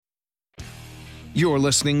You're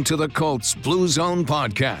listening to the Colts Blue Zone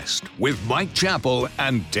Podcast with Mike Chappell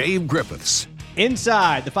and Dave Griffiths.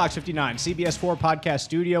 Inside the Fox 59 CBS 4 podcast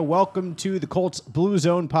studio, welcome to the Colts Blue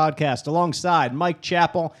Zone Podcast alongside Mike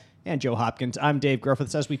Chappell and Joe Hopkins. I'm Dave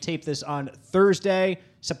Griffiths. As we tape this on Thursday,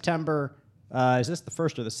 September, is this the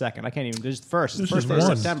 1st or the 2nd? I can't even, this is the 1st. It's the first day of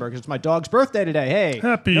September because it's my dog's birthday today. Hey.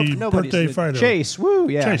 Happy birthday, Fido. Chase, woo,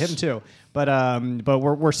 yeah, Chase. him too. But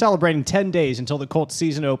we're celebrating 10 days until the Colts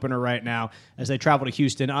season opener right now as they travel to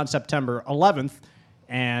Houston on September 11th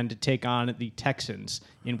and take on the Texans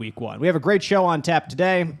in Week 1. We have a great show on tap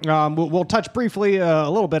today. We'll touch briefly a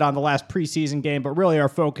little bit on the last preseason game, but really our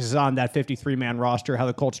focus is on that 53-man roster, how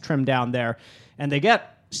the Colts trimmed down there. And they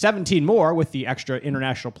get 17 more with the extra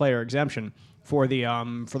international player exemption for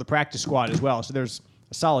the practice squad as well. So there's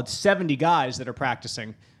a solid 70 guys that are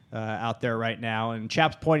practicing out there right now, and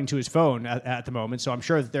Chap's pointing to his phone at the moment, so I'm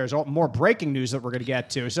sure that there's more breaking news that we're going to get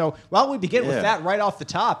to. So why don't we begin with that right off the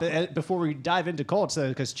top before we dive into Colts,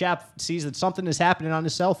 because Chap sees that something is happening on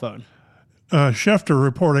his cell phone. Schefter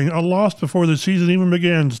reporting, a loss before the season even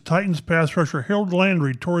begins. Titans pass rusher Harold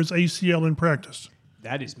Landry tore his ACL in practice.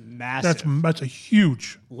 That is massive. That's a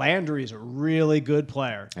huge. Landry is a really good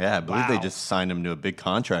player. Yeah, I believe they just signed him to a big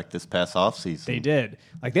contract this past offseason. They did.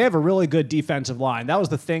 Like, they have a really good defensive line. That was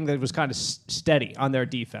the thing that was kind of steady on their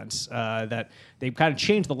defense, that they kind of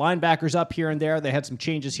changed the linebackers up here and there. They had some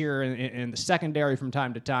changes here in the secondary from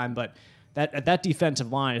time to time, but that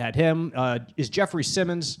defensive line, it had him. Is Jeffrey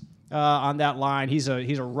Simmons on that line? He's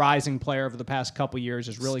a rising player over the past couple years.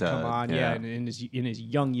 Has really come on, in his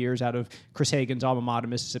young years out of Chris Hagan's alma mater,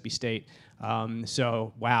 Mississippi State.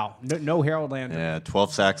 So wow, no Harold Landry. Yeah,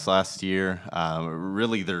 12 sacks last year.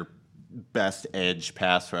 Really, their best edge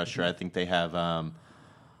pass rusher. I think they have.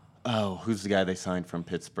 Who's the guy they signed from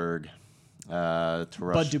Pittsburgh? To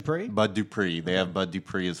rush? Bud Dupree. Bud Dupree. They have Bud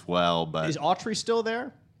Dupree as well, but Is Autry still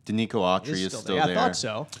there? Danico Autry is still there. I thought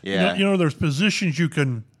so. Yeah, You know, there's positions you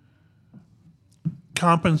can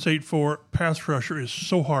compensate for. Pass rusher is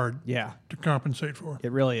so hard. Yeah, to compensate for.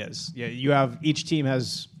 it really is. Yeah, you have each team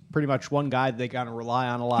has pretty much one guy that they kind of rely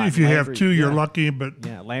on a lot. If you Landry, have two, you're lucky, but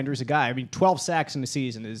yeah, Landry's a guy. I mean, 12 sacks in the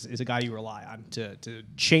season is a guy you rely on to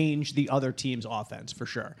change the other team's offense for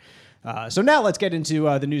sure. So now let's get into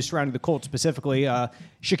the news surrounding the Colts specifically.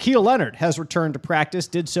 Shaquille Leonard has returned to practice,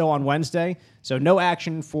 did so on Wednesday. So no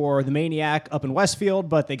action for the Maniac up in Westfield,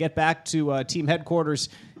 but they get back to team headquarters,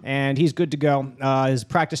 and he's good to go. His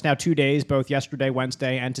practice now 2 days, both yesterday,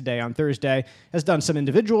 Wednesday, and today on Thursday. Has done some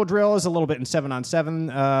individual drills, a little bit in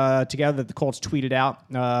 7-on-7 together that the Colts tweeted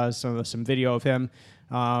out, some video of him.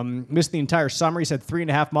 Missed the entire summer. He said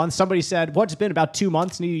 3.5 months. Somebody said, what's been about 2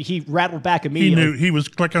 months? And he rattled back he immediately. knew he was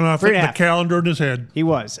clicking off the calendar in his head. He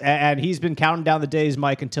was. And he's been counting down the days,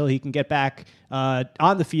 Mike, until he can get back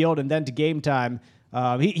on the field and then to game time.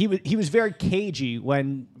 He was very cagey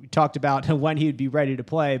when we talked about when he would be ready to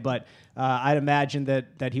play, but I'd imagine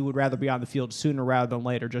that he would rather be on the field sooner rather than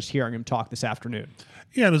later, just hearing him talk this afternoon.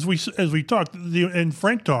 Yeah, and as we talked, and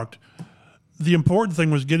Frank talked, the important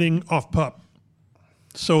thing was getting off PUP.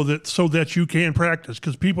 So that you can practice,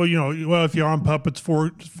 because people, if you're on PUP, it's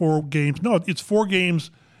four games. No, it's 4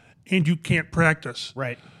 games, and you can't practice.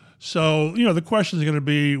 Right. So the question is going to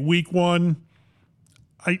be week 1.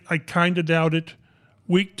 I kind of doubt it.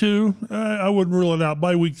 Week 2, I wouldn't rule it out.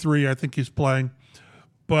 By week 3, I think he's playing,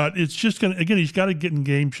 but it's just going to he's got to get in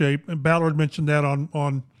game shape. And Ballard mentioned that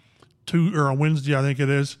on Wednesday, I think it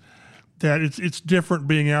is, that it's different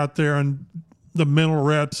being out there and the mental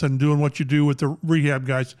reps and doing what you do with the rehab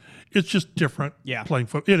guys. It's just different playing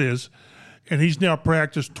football. It is. And he's now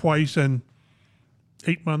practiced twice in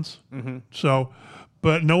 8 months. Mm-hmm. So,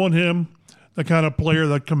 but knowing him, the kind of player,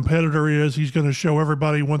 the competitor he is, he's going to show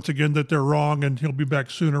everybody once again that they're wrong, and he'll be back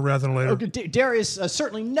sooner rather than later. Darius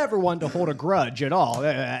certainly never one to hold a grudge at all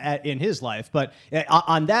in his life. But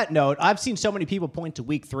on that note, I've seen so many people point to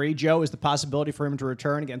week 3, Joe, as the possibility for him to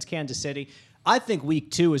return against Kansas City. I think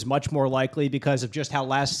week 2 is much more likely because of just how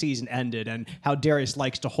last season ended and how Darius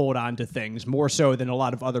likes to hold on to things more so than a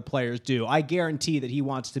lot of other players do. I guarantee that he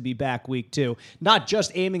wants to be back week 2, not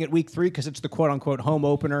just aiming at week 3 because it's the quote-unquote home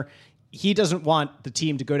opener. He doesn't want the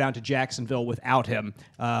team to go down to Jacksonville without him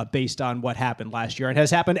based on what happened last year and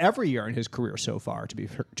has happened every year in his career so far, to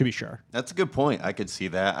be sure. That's a good point. I could see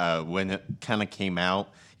that when it kind of came out.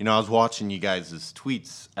 I was watching you guys'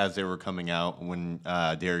 tweets as they were coming out when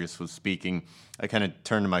Darius was speaking. I kind of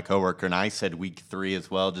turned to my coworker and I said week 3 as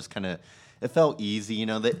well. Just kind of, it felt easy.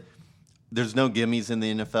 That there's no gimmies in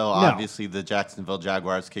the NFL. No. Obviously, the Jacksonville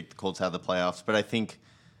Jaguars kicked the Colts out of the playoffs, but I think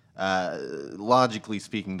logically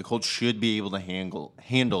speaking, the Colts should be able to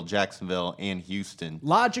handle Jacksonville and Houston.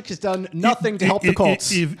 Logic has done nothing to help the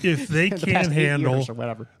Colts. If they the can't past 8 handle years or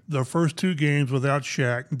whatever. the first 2 games without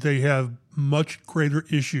Shaq, they have much greater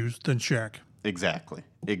issues than Shaq. Exactly.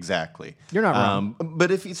 You're not wrong.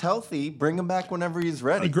 But if he's healthy, bring him back whenever he's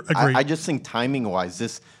ready. Agreed. I just think timing-wise,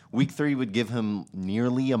 this week 3 would give him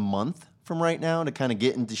nearly a month from right now to kind of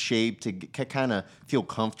get into shape, to kind of feel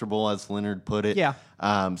comfortable, as Leonard put it. Yeah.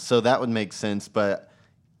 So that would make sense. But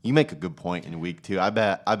you make a good point in week 2. I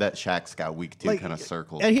bet Shaq's got week 2 kind of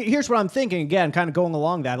circled. And here's what I'm thinking, again, kind of going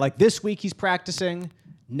along that. Like this week he's practicing.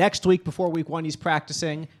 Next week before week 1 he's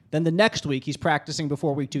practicing. Then the next week he's practicing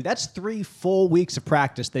before week 2. That's 3 full weeks of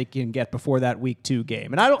practice they can get before that week 2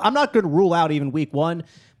 game. And I'm not going to rule out even week 1,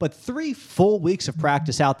 but 3 full weeks of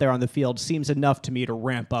practice out there on the field seems enough to me to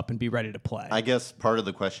ramp up and be ready to play. I guess part of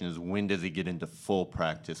the question is, when does he get into full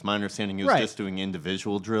practice? My understanding, he was just doing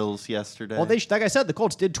individual drills yesterday. Well, like I said, the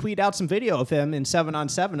Colts did tweet out some video of him in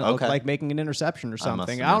 7-on-7. It looked like making an interception or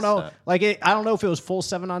something. I don't know. I don't know if it was full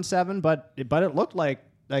 7-on-7, but it looked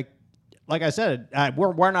like I said,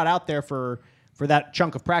 we're not out there for that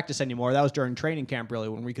chunk of practice anymore. That was during training camp, really,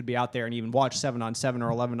 when we could be out there and even watch 7-on-7 or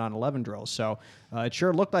 11-on-11 drills. So it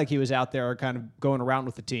sure looked like he was out there kind of going around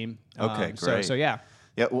with the team. Okay, great. So yeah.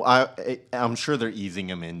 Yeah, well, I'm sure they're easing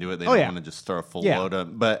him into it. They don't want to just throw a full load up.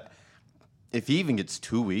 But if he even gets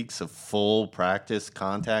 2 weeks of full practice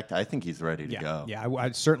contact, I think he's ready to go. Yeah,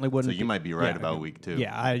 I certainly wouldn't. So you might be right about week 2.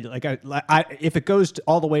 Yeah, if it goes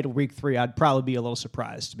all the way to week 3, I'd probably be a little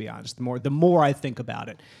surprised, to be honest. The more I think about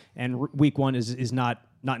it, and week 1 is not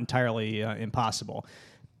entirely impossible.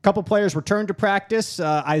 A couple players returned to practice.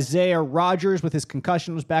 Isaiah Rodgers, with his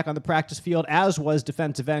concussion, was back on the practice field, as was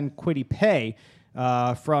defensive end Kwity Paye.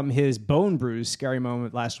 From his bone bruise, scary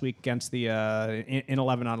moment last week against the in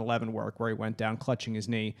 11-on-11 work, where he went down clutching his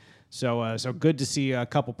knee. So good to see a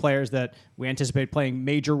couple players that we anticipate playing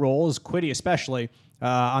major roles, Kwity especially,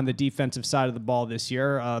 on the defensive side of the ball this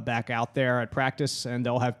year, back out there at practice, and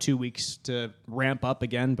they'll have 2 weeks to ramp up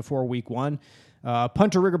again before week 1.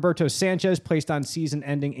 Punter Rigoberto Sanchez placed on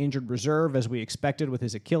season-ending injured reserve, as we expected, with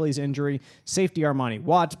his Achilles injury. Safety Armani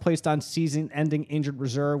Watts placed on season-ending injured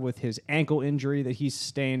reserve with his ankle injury that he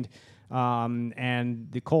sustained. And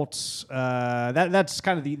the Colts, that's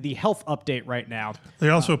kind of the health update right now. They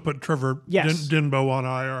also put Trevor Denbo on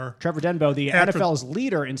IR. Trevor Denbo, the NFL's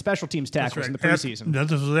leader in special teams tackles in the preseason.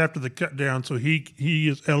 This is after the cut down, so he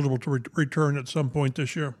is eligible to return at some point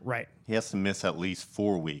this year. Right. He has to miss at least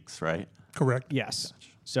 4 weeks, right? Correct. Yes.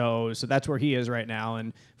 So that's where he is right now.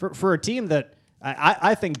 And for a team that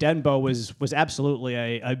I think Denbo was absolutely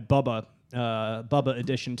a Bubba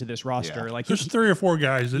addition to this roster. Yeah. Like there's 3 or 4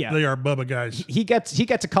 guys that they are Bubba guys. He gets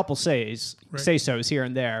a couple say-sos here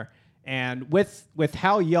and there. And with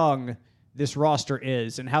how young this roster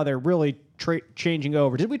is and how they're really changing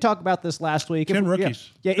over. Did we talk about this last week? 10 rookies.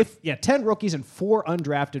 10 rookies and 4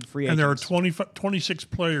 undrafted free agents. And there are 26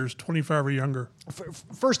 players, 25 or younger.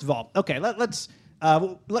 First of all, okay, let's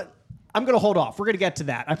I'm going to hold off. We're going to get to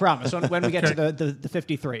that, I promise, when we get to the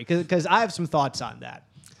 53, because I have some thoughts on that.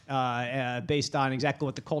 Based on exactly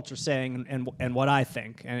what the Colts are saying and what I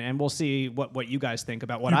think, and we'll see what you guys think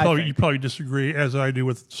about what I think. You probably disagree, as I do,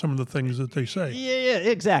 with some of the things that they say. Yeah,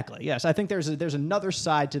 exactly. Yes, I think there's another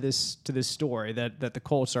side to this story that the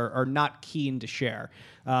Colts are not keen to share.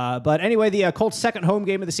 But anyway, the Colts' second home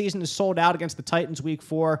game of the season is sold out against the Titans week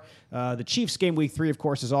 4. The Chiefs game week 3, of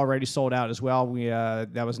course, is already sold out as well.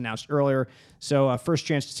 That was announced earlier. So first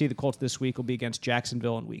chance to see the Colts this week will be against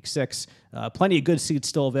Jacksonville in week 6. Plenty of good seats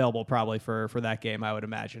still available probably for that game, I would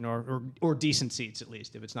imagine, or decent seats at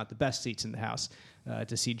least, if it's not the best seats in the house,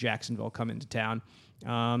 to see Jacksonville come into town.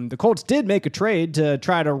 The Colts did make a trade to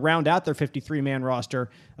try to round out their 53-man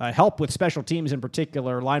roster, help with special teams, in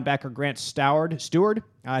particular linebacker Grant Stewart.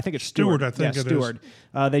 I think it's Stewart. I think it Stewart.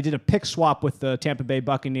 They did a pick swap with the Tampa Bay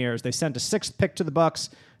Buccaneers. They sent a 6th pick to the Bucs.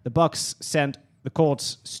 The Bucs sent the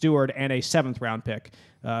Colts Stewart and a 7th-round pick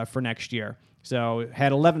for next year. So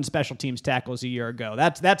had 11 special teams tackles a year ago.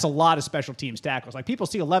 That's a lot of special teams tackles. Like, people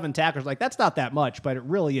see 11 tackles like that's not that much, but it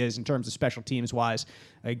really is, in terms of special teams wise,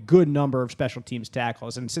 a good number of special teams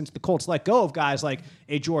tackles. And since the Colts let go of guys like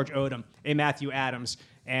a George Odom, a Matthew Adams,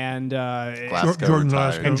 and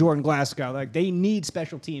Jordan Glasgow, like, they need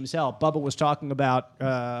special teams help. Bubba was talking about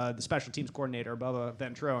the special teams coordinator, Bubba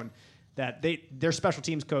Ventrone, that their special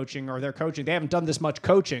teams coaching, or their coaching, they haven't done this much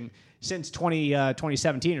coaching since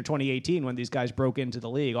 2017 or 2018, when these guys broke into the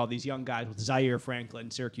league. All these young guys with Zaire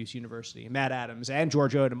Franklin, Syracuse University, Matt Adams, and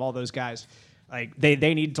George Odom, all those guys. Like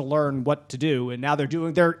they need to learn what to do, and now they're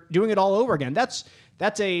doing it all over again. It's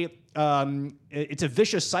a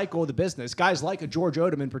vicious cycle of the business. Guys like a George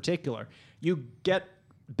Odom in particular, you get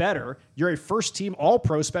better. You're a first-team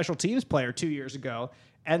All-Pro special teams player 2 years ago,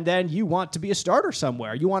 and then you want to be a starter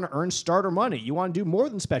somewhere. You want to earn starter money. You want to do more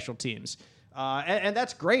than special teams. And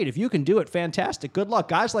that's great. If you can do it, fantastic. Good luck.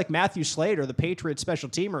 Guys like Matthew Slater, the Patriots special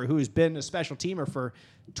teamer, who's been a special teamer for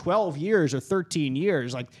 12 years or 13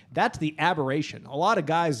 years, like that's the aberration. A lot of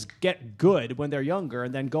guys get good when they're younger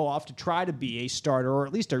and then go off to try to be a starter or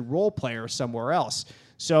at least a role player somewhere else.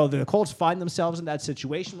 So the Colts find themselves in that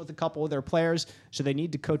situation with a couple of their players, so they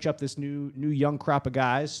need to coach up this new young crop of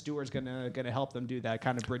guys. Stewart's gonna help them do that,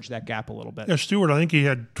 kind of bridge that gap a little bit. Yeah, Stewart, I think he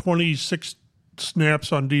had 26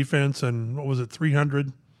 snaps on defense and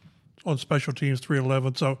 300 on special teams,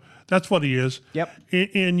 311. So that's what he is. Yep.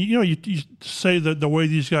 And you say that the way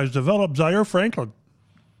these guys develop, Zaire Franklin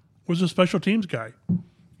was a special teams guy.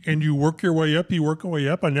 And you work your way up,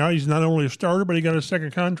 and now he's not only a starter, but he got a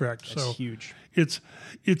second contract. That's so huge. It's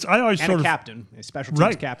I always and sort a of captain, a special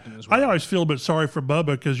teams captain as well. I always feel a bit sorry for Bubba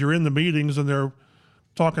because you're in the meetings and they're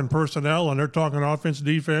talking personnel and they're talking offense,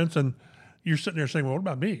 defense, and you're sitting there saying, "Well, what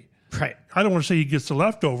about me?" Right. I don't want to say he gets the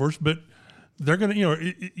leftovers, but they're going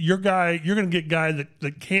to, you're going to get guy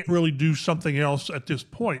that can't really do something else at this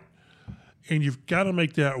point. And you've got to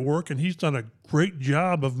make that work. And he's done a great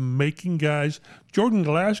job of making guys. Jordan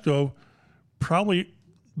Glasgow probably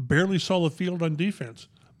barely saw the field on defense,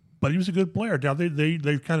 but he was a good player. Now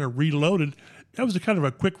they've kind of reloaded. That was a kind of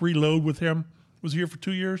a quick reload with him. Was he here for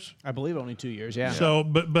 2 years? I believe only 2 years, yeah. So,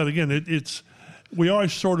 but again, we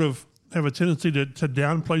always sort of have a tendency to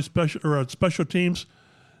downplay special teams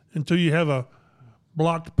until you have a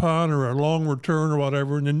blocked punt or a long return or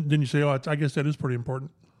whatever, and then you say, "Oh, I guess that is pretty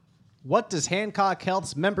important." What does Hancock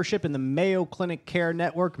Health's membership in the Mayo Clinic Care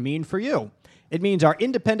Network mean for you? It means our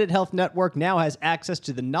independent health network now has access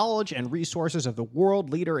to the knowledge and resources of the world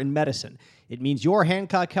leader in medicine. It means your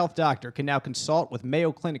Hancock Health doctor can now consult with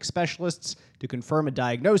Mayo Clinic specialists to confirm a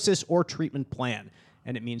diagnosis or treatment plan.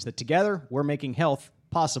 And it means that together, we're making health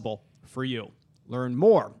possible for you. Learn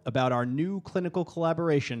more about our new clinical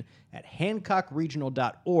collaboration at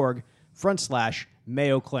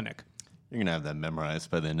hancockregional.org/Mayo Clinic. You're going to have that memorized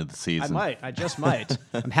by the end of the season. I might. I just might.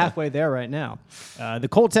 I'm halfway there right now. The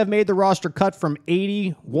Colts have made the roster cut from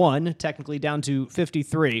 81, technically down to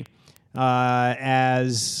 53.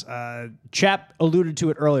 As Chap alluded to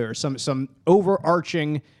it earlier, some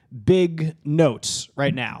overarching big notes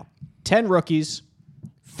right now. 10 rookies,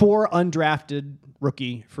 4 undrafted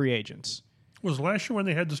rookie free agents. Was last year when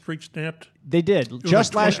they had the streak snapped? They did.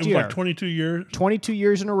 Just last year. It was like 22 years? 22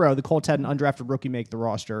 years in a row, the Colts had an undrafted rookie make the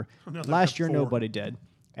roster. No, last year, 4. nobody did.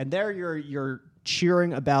 And there you're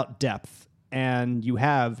cheering about depth, and you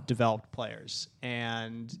have developed players.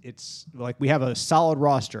 And it's like we have a solid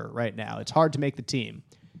roster right now. It's hard to make the team.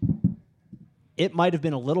 It might have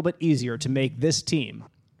been a little bit easier to make this team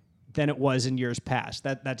than it was in years past.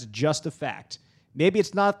 That's just a fact. Maybe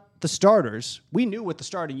it's not the starters. We knew what the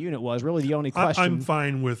starting unit was. Really, the only question. I'm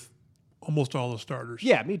fine with almost all the starters.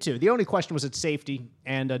 Yeah, me too. The only question was at safety,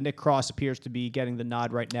 and Nick Cross appears to be getting the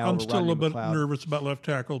nod right now. I'm still a little bit nervous about left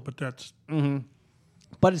tackle, but that's. Mm-hmm.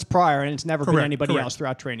 But it's Pryor, and it's never been anybody correct. else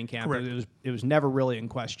throughout training camp. Correct. It was never really in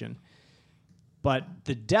question. But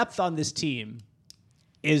the depth on this team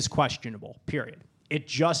is questionable, period. It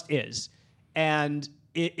just is. And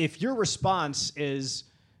if your response is,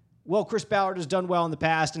 well, Chris Ballard has done well in the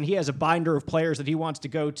past, and he has a binder of players that he wants to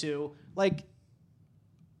go to, like,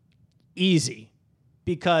 easy.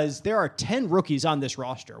 Because there are 10 rookies on this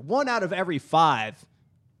roster. 1 out of every 5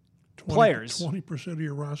 players 20% of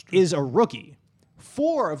your roster is a rookie.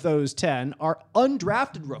 4 of those 10 are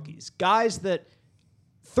undrafted rookies, guys that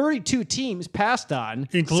 32 teams passed on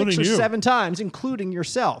including 6 or you. 7 times, including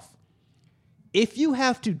yourself. If you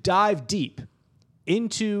have to dive deep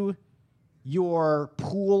into your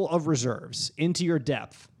pool of reserves, into your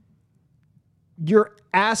depth, you're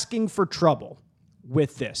asking for trouble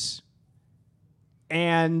with this.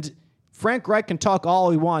 And Frank Reich can talk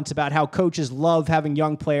all he wants about how coaches love having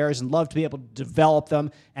young players and love to be able to develop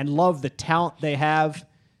them and love the talent they have.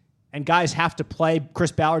 And guys have to play.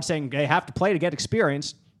 Chris Ballard saying they have to play to get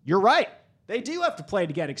experience. You're right. They do have to play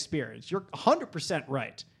to get experience. You're 100%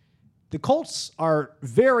 right. The Colts are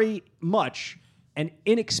very much an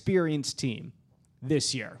inexperienced team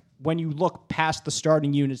this year when you look past the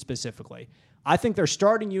starting unit specifically. I think their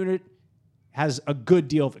starting unit has a good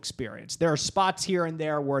deal of experience. There are spots here and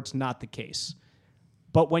there where it's not the case.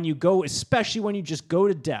 But when you go, especially when you just go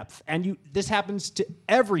to depth, and this happens to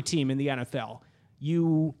every team in the NFL,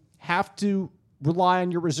 you have to rely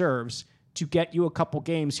on your reserves to get you a couple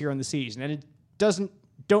games here in the season. And it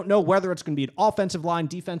don't know whether it's going to be an offensive line,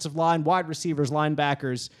 defensive line, wide receivers,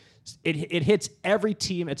 linebackers. It hits every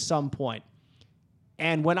team at some point.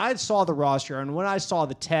 And when I saw the roster and when I saw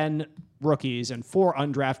the 10 rookies and 4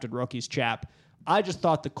 undrafted rookies, Chap, I just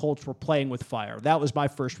thought the Colts were playing with fire. That was my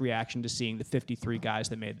first reaction to seeing the 53 guys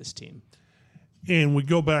that made this team. And we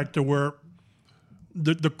go back to where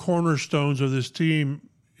the cornerstones of this team,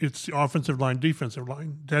 it's the offensive line, defensive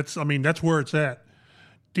line. That's where it's at.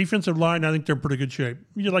 Defensive line, I think they're in pretty good shape.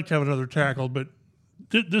 You'd like to have another tackle, but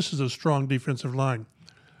this is a strong defensive line.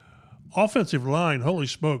 Offensive line, holy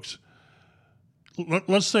smokes.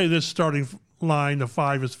 Let's say this starting line, the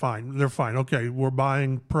 5 is fine. They're fine. Okay, we're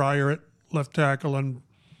buying Pryor at left tackle and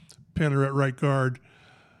Penner at right guard.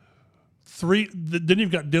 3, then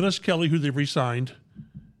you've got Dennis Kelly, who they've re-signed,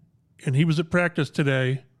 and he was at practice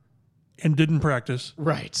today and didn't practice.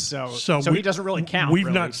 Right, so he doesn't really count. We've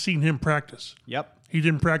not seen him practice. Yep. He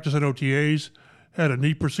didn't practice at OTAs, had a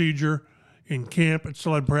knee procedure in camp, and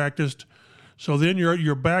still hadn't practiced. So then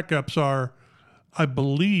your backups are, I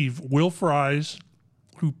believe, Will Fries,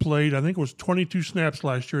 who played, I think it was 22 snaps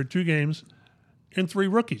last year in 2 games, and 3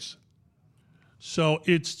 rookies. So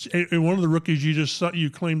it's one of the rookies you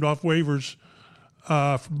claimed off waivers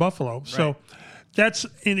from Buffalo. Right. So that's,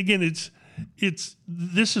 and again,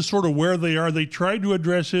 this is sort of where they are. They tried to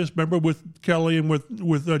address this, remember, with Kelly and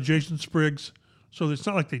with Jason Spriggs. So it's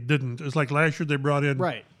not like they didn't. It's like last year they brought in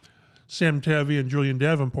Sam Tevy and Julian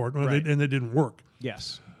Davenport, and they didn't work.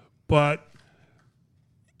 Yes. But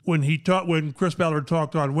when Chris Ballard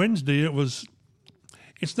talked on Wednesday,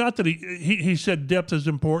 it's not that he said depth is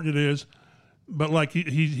important. It is, but like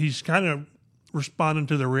he's kind of responding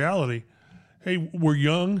to the reality. Hey, we're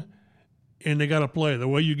young, and they got to play. The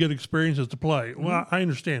way you get experience is to play. Mm-hmm. Well, I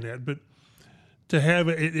understand that, but to have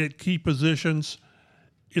it at key positions,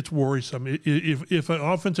 it's worrisome. If an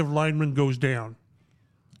offensive lineman goes down,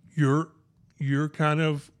 you're kind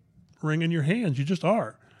of wringing your hands. You just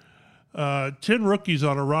are. 10 rookies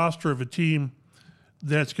on a roster of a team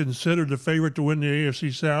that's considered the favorite to win the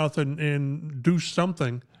AFC South and do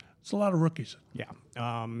something. It's a lot of rookies. Yeah.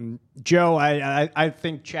 Joe, I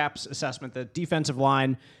think Chap's assessment that defensive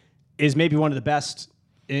line is maybe one of the best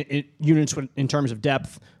units in terms of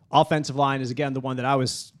depth. Offensive line is, again, the one that I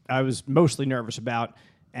was mostly nervous about.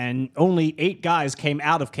 And only 8 guys came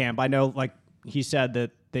out of camp. I know, like he said,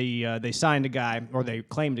 that they signed a guy, or they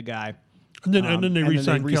claimed a guy. And then they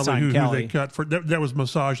re-signed Kelly, who they cut for that was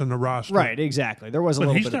massage on the roster. Right, exactly. There was a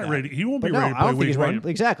little bit of that. But he's not ready. He won't be ready to play week 1.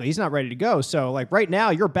 Exactly. He's not ready to go. So, like, right now,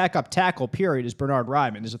 your backup tackle, period, is Bernard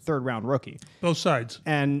Ryman. Is a 3rd-round rookie. Both sides.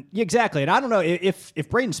 And exactly. And I don't know, if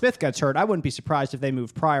Braden Smith gets hurt, I wouldn't be surprised if they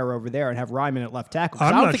move Pryor over there and have Ryman at left tackle.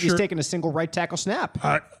 Because I don't think he's taken a single right tackle snap.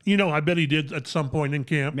 I bet he did at some point in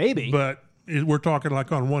camp. Maybe. But we're talking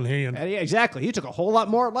like on one hand. Yeah, exactly. He took a whole lot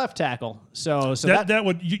more at left tackle. So that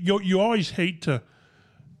would you always hate to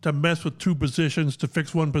mess with 2 positions to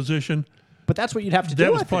fix one position. But that's what you'd have to do.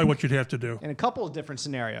 That was probably what you'd have to do. In a couple of different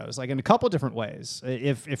scenarios, like in a couple of different ways.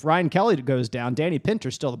 If Ryan Kelly goes down, Danny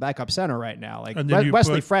Pinter's still the backup center right now. Like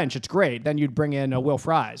Wesley French, it's great. Then you'd bring in Will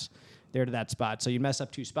Fries there to that spot. So you mess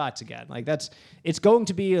up 2 spots again. Like it's going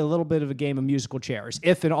to be a little bit of a game of musical chairs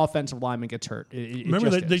if an offensive lineman gets hurt. Remember,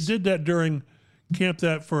 they did that during camp,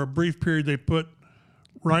 that for a brief period they put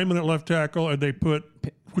Ryman at left tackle and they put,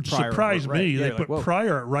 which Pryor surprised me, yeah, they put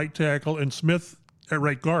Pryor at right tackle and Smith at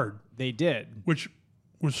right guard. They did. Which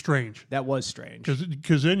was strange. That was strange.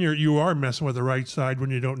 Because then you are messing with the right side when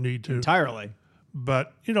you don't need to. Entirely.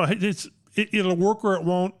 But, it'll work or it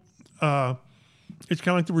won't. It's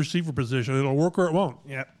kind of like the receiver position. It'll work or it won't.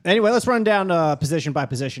 Yeah. Anyway, let's run down position by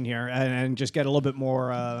position here and just get a little bit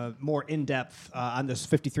more in-depth on this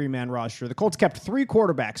 53-man roster. The Colts kept 3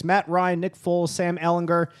 quarterbacks, Matt Ryan, Nick Foles, Sam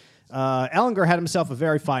Ehlinger. Ehlinger had himself a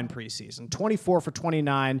very fine preseason. 24 for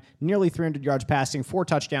 29, nearly 300 yards passing, 4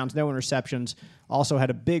 touchdowns, no interceptions. Also had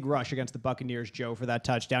a big rush against the Buccaneers, Joe, for that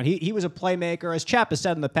touchdown. He was a playmaker. As Chap has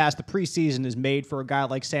said in the past, the preseason is made for a guy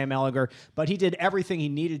like Sam Ehlinger, but he did everything he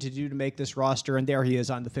needed to do to make this roster, and there he is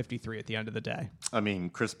on the 53 at the end of the day. I mean,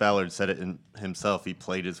 Chris Ballard said it himself. He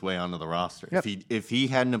played his way onto the roster. Yep. If he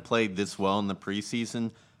hadn't have played this well in the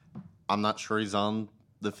preseason, I'm not sure he's on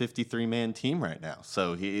the 53-man team right now.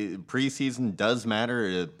 So preseason does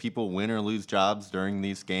matter. People win or lose jobs during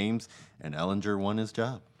these games, and Ehlinger won his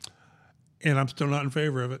job. And I'm still not in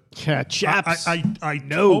favor of it. Yeah, Chaps. I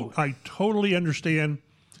know. I totally understand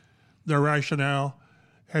their rationale.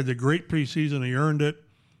 Had the great preseason. He earned it.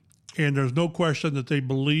 And there's no question that they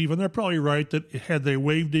believe, and they're probably right, that had they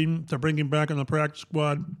waived him to bring him back on the practice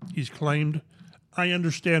squad, he's claimed. I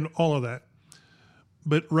understand all of that.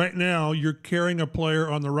 But right now, you're carrying a player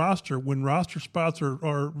on the roster when roster spots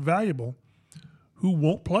are valuable who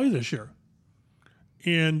won't play this year.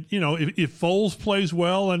 And, if Foles plays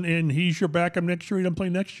well and he's your backup next year, he doesn't play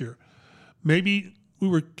next year. Maybe we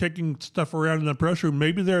were kicking stuff around in the press room.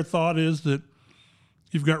 Maybe their thought is that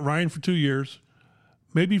you've got Ryan for 2 years.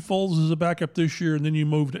 Maybe Foles is a backup this year, and then you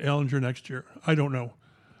move to Ellinger next year. I don't know.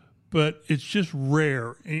 But it's just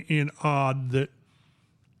rare and odd that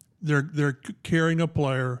they're carrying a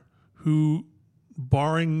player who,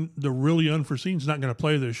 barring the really unforeseen, is not going to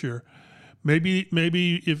play this year.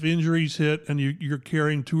 Maybe if injuries hit and you're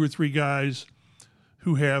carrying 2 or 3 guys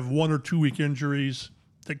who have 1 or 2 week injuries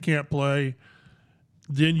that can't play,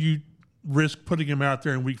 then you risk putting him out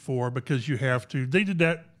there in week 4 because you have to. They did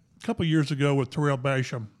that a couple years ago with Terrell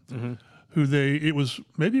Basham, who it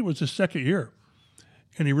was his second year,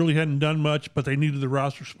 and he really hadn't done much, but they needed the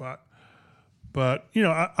roster spot. But,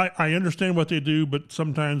 I understand what they do, but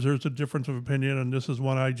sometimes there's a difference of opinion, and this is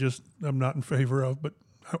one I'm not in favor of. But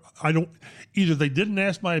I don't – either they didn't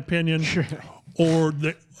ask my opinion or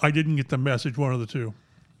I didn't get the message, one of the two.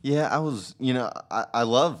 Yeah, I was I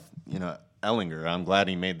love, Ellinger. I'm glad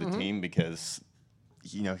he made the team because,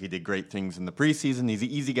 he did great things in the preseason. He's an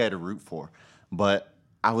easy guy to root for. But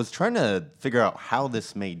I was trying to figure out how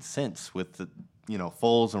this made sense with the,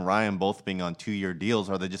 Foles and Ryan both being on 2-year deals.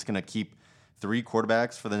 Are they just going to keep 3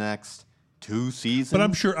 quarterbacks for the next 2 seasons? But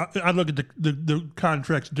I'm sure I look at the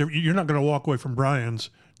contracts. You're not going to walk away from Brian's.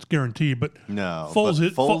 It's guaranteed. But no,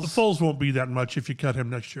 Foles won't be that much if you cut him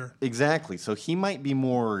next year. Exactly. So he might be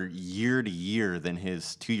more year to year than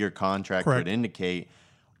his 2-year contract would indicate.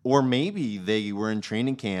 Or maybe they were in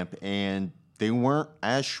training camp and they weren't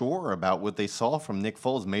as sure about what they saw from Nick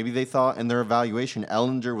Foles. Maybe they thought in their evaluation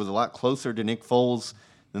Ellinger was a lot closer to Nick Foles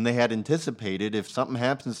than they had anticipated. If something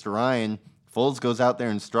happens to Ryan, Foles goes out there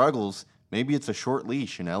and struggles, maybe it's a short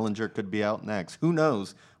leash and Ellinger could be out next. Who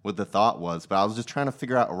knows what the thought was? But I was just trying to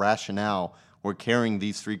figure out a rationale where carrying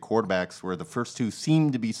these 3 quarterbacks where the first 2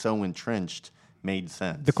 seemed to be so entrenched made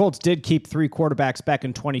sense. The Colts did keep 3 quarterbacks back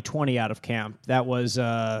in 2020 out of camp. That was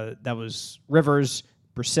Rivers,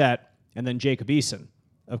 Brissett, and then Jacob Eason.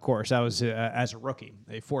 Of course, that was as a rookie,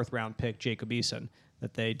 a 4th-round pick, Jacob Eason,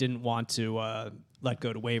 that they didn't want to let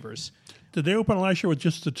go to waivers. Did they open last year with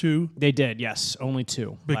just the 2? They did, yes, only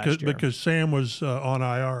 2 last year. Because Sam was on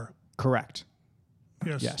IR. Correct.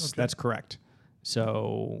 Yes, okay. That's correct.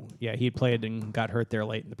 So, yeah, he played and got hurt there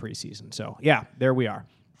late in the preseason. So, yeah, there we are.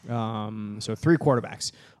 So 3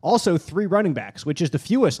 quarterbacks. Also 3 running backs, which is the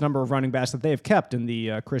fewest number of running backs that they have kept in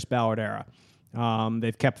the Chris Ballard era.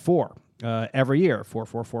 They've kept 4 every year, 4,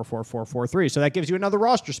 4, 4, 4, 4, 4, 3. So that gives you another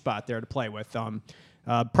roster spot there to play with.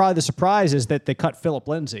 Probably the surprise is that they cut Philip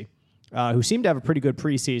Lindsay, who seemed to have a pretty good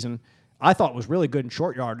preseason. I thought was really good in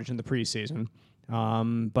short yardage in the preseason.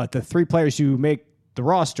 But the 3 players who make the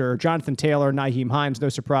roster, Jonathan Taylor, Nyheim Hines, no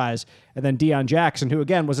surprise, and then Deion Jackson, who,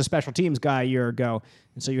 again, was a special teams guy a year ago.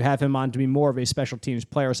 And so you have him on to be more of a special teams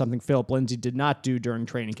player, something Philip Lindsay did not do during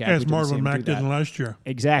training camp. As Marlon Mack did last year.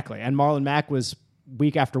 Exactly. And Marlon Mack was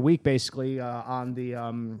week after week, basically, on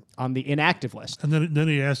the inactive list. And then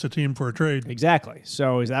he asked the team for a trade. Exactly.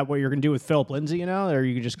 So is that what you're going to do with Philip Lindsay, or are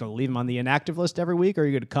you just going to leave him on the inactive list every week, or are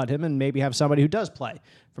you going to cut him and maybe have somebody who does play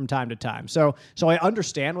from time to time? So I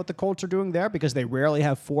understand what the Colts are doing there because they rarely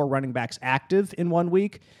have 4 running backs active in 1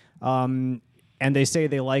 week. And they say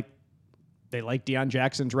they like Deion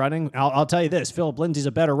Jackson's running. I'll tell you this, Philip Lindsay's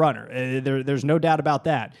a better runner. There's no doubt about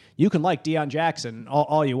that. You can like Deion Jackson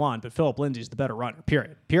all you want, but Philip Lindsay's the better runner,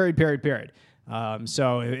 period.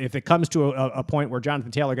 So if it comes to a point where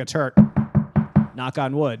Jonathan Taylor gets hurt, knock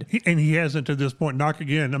on wood. He hasn't at this point. Knock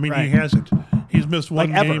again. I mean, right. He hasn't. He's missed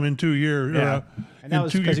one ever. game in 2 years. Yeah. And that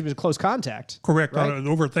was because he was a close contact. Correct. Right?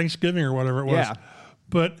 Over Thanksgiving or whatever it was. Yeah.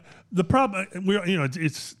 But the problem,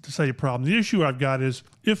 it's to say a problem. The issue I've got is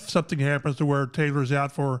if something happens to where Taylor's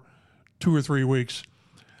out for 2 or 3 weeks,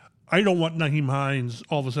 I don't want Nyheim Hines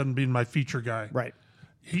all of a sudden being my feature guy. Right.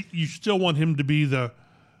 You still want him to be the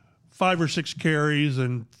 5 or 6 carries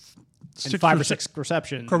and 5 or 6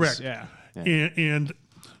 receptions. Correct. Yeah. And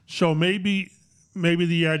so maybe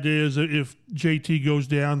the idea is that if JT goes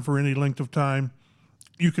down for any length of time,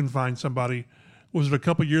 you can find somebody. Was it a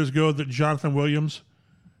couple years ago that Jonathan Williams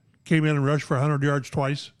came in and rushed for 100 yards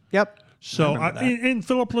twice? Yep. So and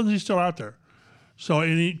Philip Lindsay's still out there. So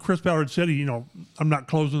Chris Ballard said, I'm not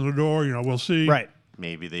closing the door. We'll see. Right.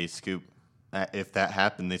 Maybe they scoop. If that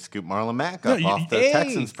happened, they scoop Marlon Mack up off the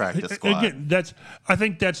Texans practice squad. Again, I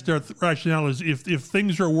think that's their rationale is if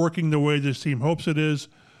things are working the way this team hopes it is,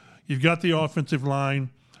 you've got the offensive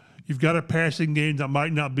line, you've got a passing game that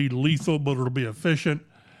might not be lethal, but it'll be efficient.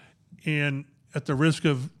 And at the risk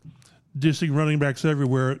of dissing running backs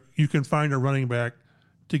everywhere, you can find a running back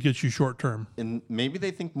to get you short term. And maybe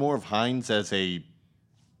they think more of Hines as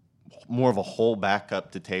more of a whole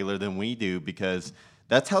backup to Taylor than we do, because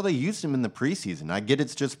that's how they used him in the preseason. I get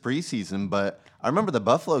it's just preseason, but I remember the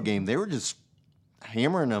Buffalo game, they were just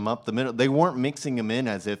hammering him up the middle. They weren't mixing him in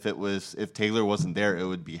as if if Taylor wasn't there, it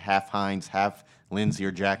would be half Hines, half Lindsey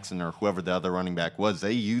or Jackson or whoever the other running back was.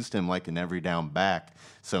 They used him like an every down back.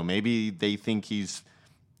 So maybe they think he's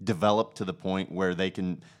developed to the point where they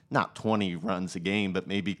can, not 20 runs a game, but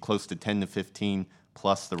maybe close to 10 to 15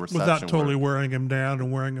 plus the reception without totally work. wearing him down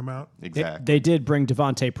and wearing him out. Exactly. They did bring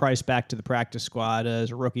Devontae Price back to the practice squad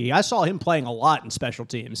as a rookie. I saw him playing a lot in special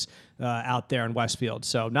teams out there in Westfield.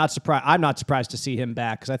 So I'm not surprised to see him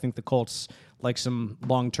back, because I think the Colts like some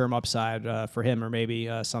long-term upside for him, or maybe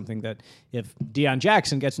something that if Deion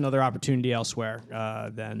Jackson gets another opportunity elsewhere,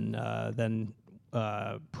 then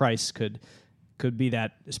Price could be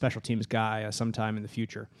that special teams guy sometime in the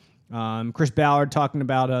future. Chris Ballard talking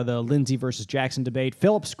about the Lindsey versus Jackson debate.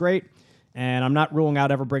 Phillips, great, and I'm not ruling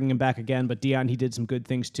out ever bringing him back again, but Deion, he did some good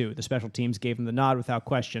things too. The special teams gave him the nod without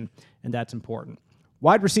question, and that's important.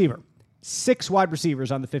 Wide receiver. 6 wide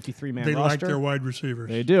receivers on the 53-man roster. They like their wide receivers.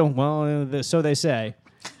 They do. Well, so they say.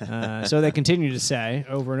 So they continue to say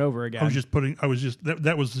over and over again.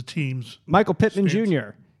 That was the team's. Michael Pittman stance.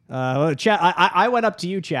 Jr. Chap, I went up to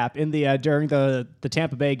you, Chap, in the during the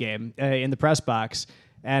Tampa Bay game in the press box,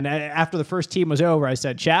 and after the first team was over, I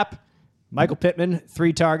said, Chap, Michael Pittman,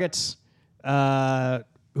 3 targets.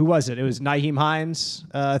 Who was it? It was Nyheim Hines,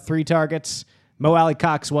 3 targets. Mo Alley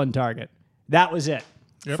Cox, 1 target. That was it.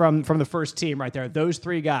 Yep. From the first team right there. Those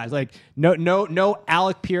 3 guys. Like no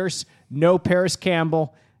Alec Pierce, no Paris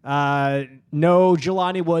Campbell, no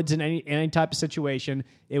Jelani Woods in any type of situation.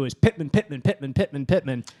 It was Pittman,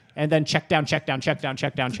 and then check down.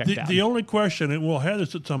 The only question, and we'll have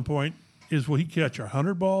this at some point, is will he catch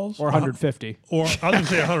 100 balls? Or 150. Or I was going to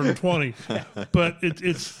say 120. But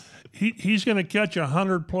he's going to catch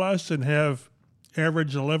 100 plus and have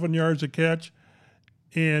average 11 yards a catch,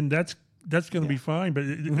 and that's going to be fine, but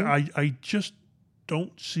I just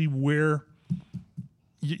don't see where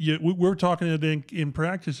we're talking today in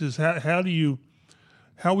practice is how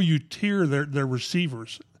will you tier their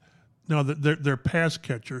receivers? Now that they're pass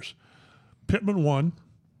catchers. Pittman 1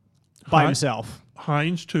 by himself.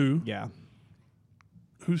 Hines 2. Yeah.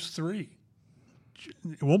 Who's 3?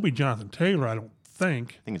 It won't be Jonathan Taylor, I don't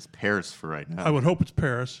think. I think it's Paris for right now. I would hope it's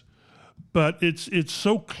Paris, but it's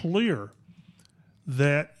so clear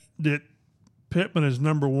that Pittman is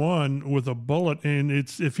number 1 with a bullet, and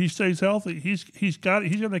if he stays healthy, he's not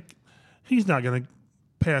gonna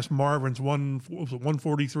pass Marvin's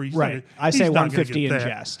 143. Right, I say 150 in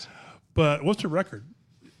jest. But what's the record?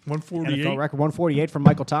 148. NFL record 148 from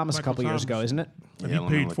Michael Thomas a couple years ago, isn't it? And he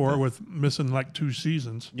paid for it with missing like 2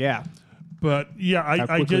 seasons. Yeah, but yeah,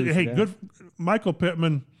 good Michael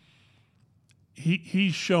Pittman.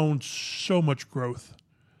 He's shown so much growth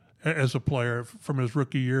as a player from his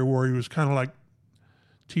rookie year, where he was kind of like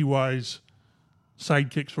T.Y.'s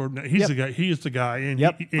sidekick sort of. He's the guy. He is the guy. And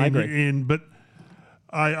I agree. But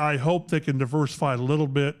I hope they can diversify a little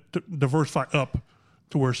bit, diversify up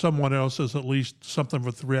to where someone else is at least something of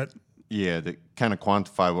a threat. Yeah, to kind of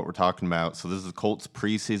quantify what we're talking about. So this is the Colts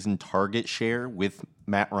preseason target share with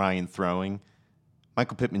Matt Ryan throwing.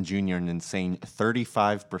 Michael Pittman Jr. an insane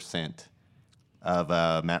 35%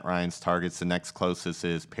 of Matt Ryan's targets. The next closest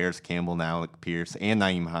is Paris Campbell and Alec Pierce and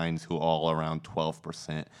Nyheim Hines, who all around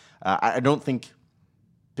 12%. I don't think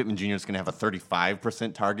Pittman Jr. is going to have a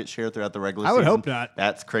 35% target share throughout the regular season. I would hope not.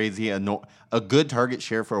 That's crazy. A good target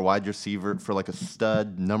share for a wide receiver, for like a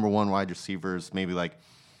stud number 1 wide receiver, is maybe like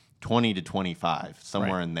 20 to 25,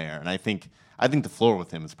 somewhere in there. And I think the floor with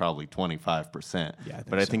him is probably 25%. Yeah,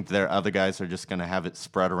 I think their other guys are just going to have it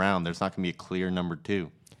spread around. There's not going to be a clear number 2.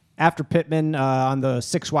 After Pittman, on the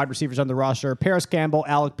 6 wide receivers on the roster, Paris Campbell,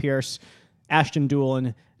 Alec Pierce, Ashton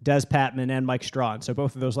Doolin, Des Patman, and Mike Strawn. So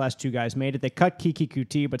both of those last 2 guys made it. They cut Kiki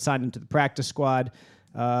Kuti, but signed him to the practice squad.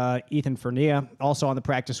 Ethan Fernia, also on the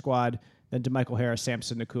practice squad. Then DeMichael Harris,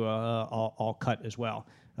 Samson Nakua, all cut as well.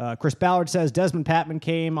 Chris Ballard says Desmond Patman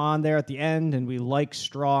came on there at the end, and we like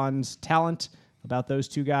Strawn's talent about those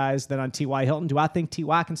 2 guys. Then on T.Y. Hilton, do I think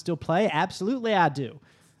T.Y. can still play? Absolutely I do.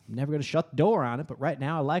 I'm never going to shut the door on it, but right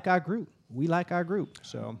now I like our group. We like our group.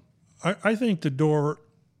 So I think the door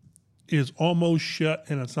is almost shut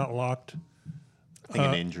and it's not locked. I think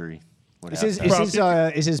an injury. Is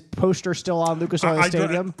his poster still on Lucas Oil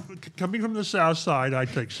Stadium? Coming from the south side, I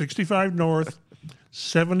take 65 north,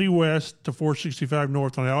 70 west to 465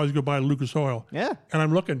 north, and I always go by Lucas Oil. Yeah. And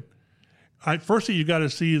I'm looking. First thing you got to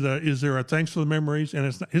see is there a thanks for the memories,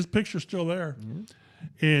 and his picture's still there. Mm-hmm.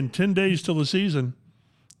 In 10 days till the season,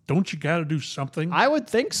 don't you got to do something? I would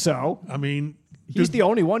think so. I mean, he's the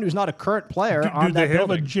only one who's not a current player on that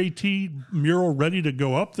building. Do they have a JT mural ready to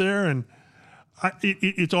go up there? And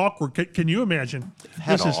it's awkward. Can you imagine?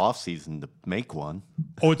 Had an off season to make one.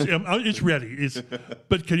 Oh, it's ready.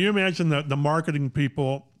 But can you imagine the marketing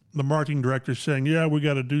people, the marketing director saying, "Yeah, we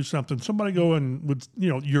got to do something." Somebody go and with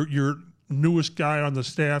your newest guy on the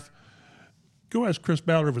staff, go ask Chris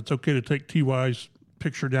Ballard if it's okay to take T.Y.'s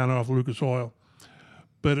picture down off Lucas Oil.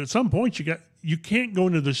 But at some point, you can't go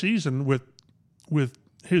into the season with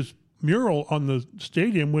his mural on the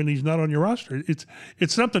stadium when he's not on your roster.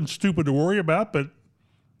 It's something stupid to worry about, but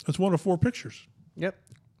it's one of 4 pictures. Yep.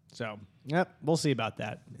 So, we'll see about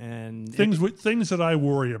that. And things that I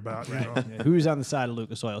worry about. Right. Yeah, who's on the side of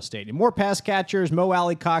Lucas Oil Stadium? More pass catchers: Mo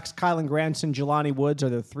Alley-Cox, Kylan Granson, Jelani Woods are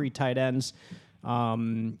the 3 tight ends.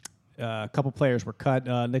 A couple players were cut.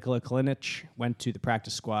 Nikola Kalinic went to the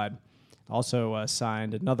practice squad. Also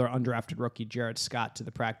signed another undrafted rookie, Jarrett Scott, to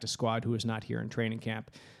the practice squad, who is not here in training camp.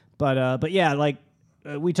 But yeah, like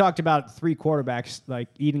we talked about 3 quarterbacks like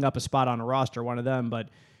eating up a spot on a roster, one of them. But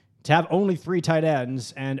to have only 3 tight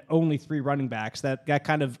ends and only 3 running backs, that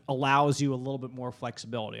kind of allows you a little bit more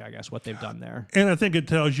flexibility, I guess, what they've done there. And I think it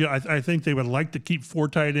tells you, I think they would like to keep 4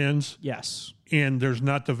 tight ends. Yes. And there's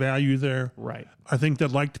not the value there. Right. I think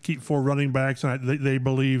they'd like to keep 4 running backs, and they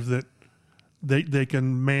believe that they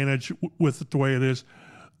can manage with it the way it is.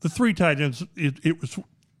 The 3 tight ends,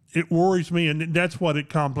 it worries me, and that's what it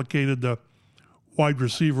complicated the wide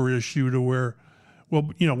receiver issue to where,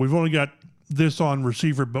 we've only got this on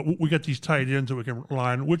receiver, but we got these tight ends that we can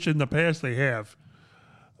rely on, which in the past they have.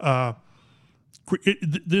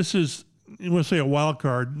 This is, I'm going to say, a wild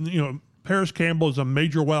card. Paris Campbell is a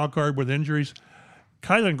major wild card with injuries.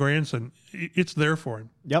 Kylan Granson, it's there for him.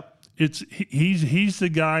 Yep. He's the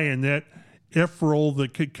guy in that F role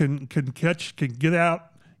that can get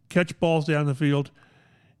out, catch balls down the field,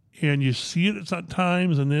 and you see it at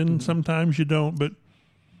times, and then sometimes you don't. But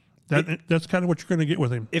that's kind of what you're going to get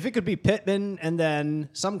with him. If it could be Pittman and then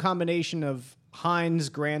some combination of Hines,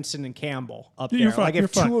 Granson, and Campbell up there, fine, like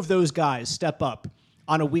if 2 of those guys step up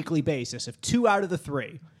on a weekly basis, if 2 out of the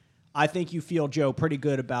 3, I think you feel, Joe, pretty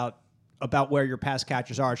good about where your pass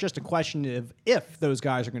catchers are. It's just a question of if those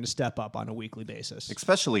guys are going to step up on a weekly basis.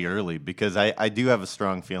 Especially early, because I do have a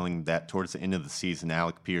strong feeling that towards the end of the season,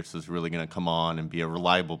 Alec Pierce is really going to come on and be a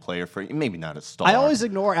reliable player for maybe not a star. I always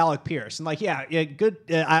ignore Alec Pierce. And good.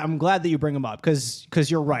 I'm glad that you bring him up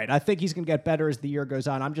because you're right. I think he's going to get better as the year goes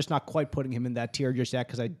on. I'm just not quite putting him in that tier just yet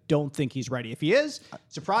because I don't think he's ready. If he is,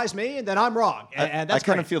 surprise me, and then I'm wrong. And that's I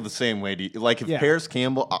kind of feel the same way. Like if Paris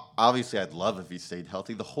Campbell, obviously I'd love if he stayed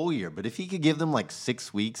healthy the whole year, but if he could give them like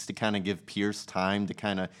 6 weeks to kind of give Pierce time to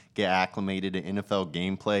kind of get acclimated to NFL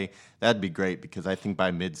gameplay, that'd be great because I think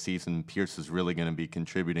by midseason, Pierce is really going to be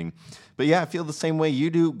contributing. But yeah, I feel the same way you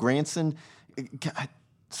do, Granson.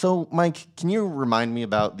 So, Mike, can you remind me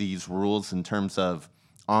about these rules in terms of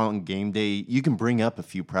on game day, you can bring up a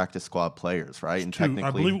few practice squad players, right? And technically,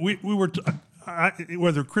 I believe we were,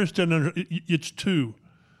 whether Chris didn't, it's 2.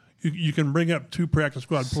 You can bring up 2 practice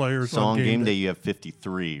squad players. So on game day, you have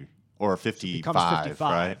 53. Or 55,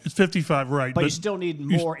 right? It's 55, right. But you still need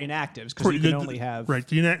more inactives because you can only have... Right.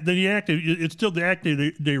 The active, it's still the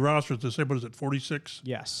active day roster is the same. What is it, 46?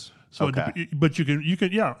 Yes. So, okay. But you can,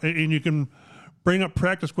 and you can bring up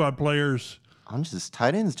practice squad players. I'm just,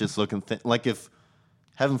 tight ends just looking thin. Like if,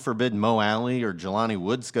 heaven forbid, Mo Alley or Jelani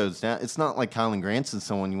Woods goes down, it's not like Kylan Granson's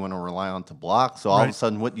someone you want to rely on to block. So all of a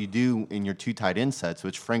sudden what you do in your 2 tight end sets,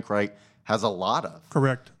 which Frank Reich has a lot of.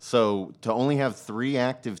 Correct. So to only have 3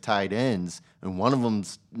 active tight ends and one of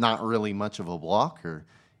them's not really much of a blocker,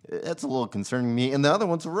 that's a little concerning to me. And the other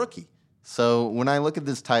one's a rookie. So when I look at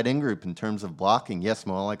this tight end group in terms of blocking, yes,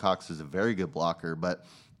 Mo Alley-Cox is a very good blocker, but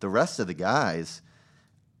the rest of the guys,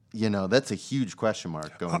 that's a huge question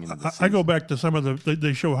mark going into the season. I go back to some of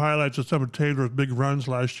they show highlights of some of Taylor's big runs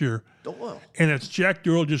last year. Oh, wow. And it's Jack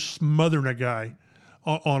Durrell just smothering a guy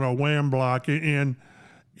on a wham block. And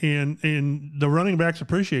the running backs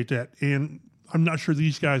appreciate that. And I'm not sure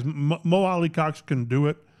these guys, Mo Alley-Cox can do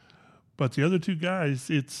it, but the other 2 guys,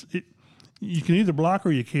 you can either block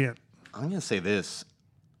or you can't. I'm going to say this.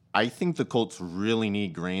 I think the Colts really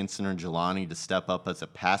need Granson or Jelani to step up as a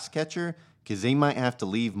pass catcher because they might have to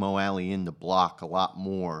leave Mo Alley in to block a lot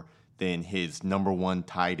more than his number 1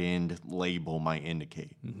 tight end label might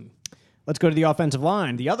indicate. Mm-hmm. Let's go to the offensive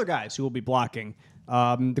line. The other guys who will be blocking.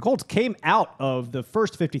 The Colts came out of the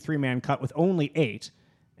first 53-man cut with only 8,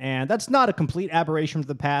 And that's not a complete aberration from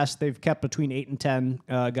the past. They've kept between 8 and 10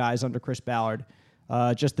 guys under Chris Ballard.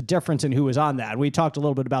 Just the difference in who was on that. We talked a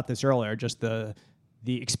little bit about this earlier, just the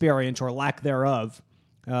experience or lack thereof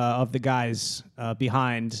of the guys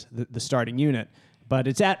behind the starting unit. But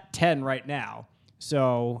it's at 10 right now.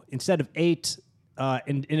 So instead of 8,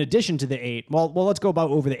 in addition to the 8, well, let's go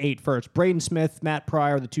over the 8 first. Braden Smith, Matt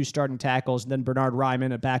Pryor, the 2 starting tackles, and then Bernard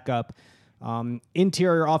Ryman, a backup.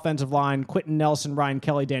 Interior offensive line, Quentin Nelson, Ryan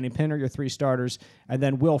Kelly, Danny Pinner, your 3 starters, and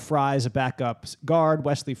then Will Fries, a backup guard,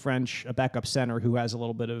 Wesley French, a backup center who has a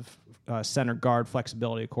little bit of center guard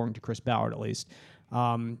flexibility, according to Chris Ballard at least.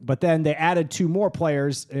 But then they added 2 more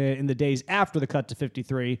players in the days after the cut to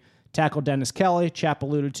 53. Tackle Dennis Kelly, Chap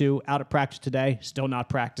alluded to, out at practice today, still not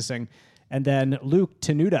practicing. And then Luke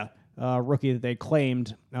Tenuta, rookie that they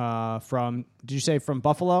claimed from, did you say from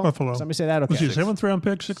Buffalo? Buffalo. Somebody say that? Okay. Was he a 7th round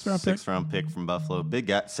pick, 6th round pick? 6th round pick from Buffalo. Big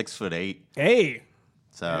guy, 6'8". Hey,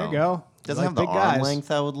 So there you go. Doesn't have the arm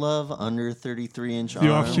length I would love, under 33-inch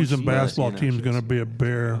The arms. off-season basketball team is going to be a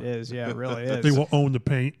bear. It is, yeah, it really is. They will own the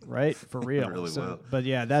paint. Right, for real. really will. But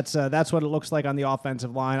yeah, that's what it looks like on the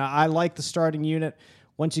offensive line. I like the starting unit.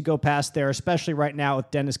 Once you go past there, especially right now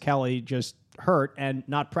with Dennis Kelly just hurt and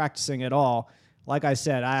not practicing at all, like I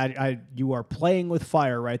said, you are playing with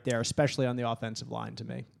fire right there, especially on the offensive line to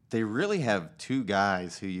me. They really have 2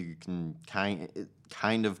 guys who you can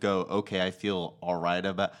kind of go, okay, I feel all right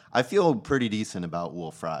about. I feel pretty decent about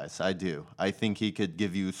Will Fries. I do. I think he could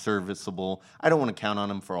give you serviceable. I don't want to count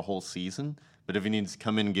on him for a whole season, but if he needs to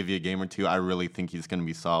come in and give you a game or 2, I really think he's going to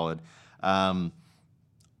be solid.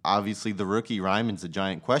 Obviously, the rookie Ryman's a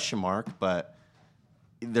giant question mark, but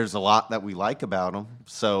there's a lot that we like about him.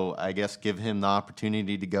 So I guess give him the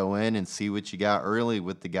opportunity to go in and see what you got early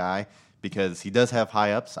with the guy, because he does have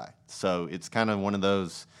high upside. So it's kind of one of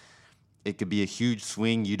those, it could be a huge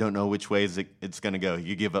swing. You don't know which way it's going to go.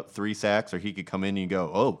 You give up 3 sacks, or he could come in and you go,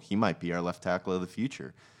 oh, he might be our left tackle of the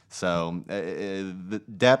future. So the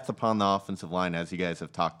depth upon the offensive line, as you guys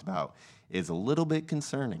have talked about, is a little bit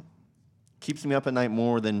concerning. Keeps me up at night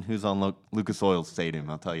more than who's on Lucas Oil Stadium,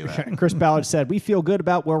 I'll tell you that. Chris Ballard said, we feel good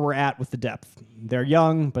about where we're at with the depth. They're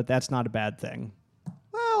young, but that's not a bad thing.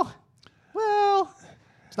 Well,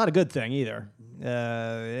 it's not a good thing either.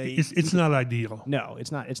 It's not ideal. No,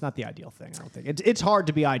 it's not. It's not the ideal thing. I don't think it's hard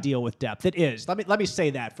to be ideal with depth. It is. Let me say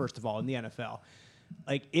that first of all. In the NFL,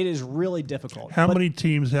 like, it is really difficult. How many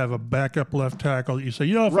teams have a backup left tackle that you say,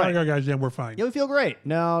 if I got guys in, we're fine? You feel great.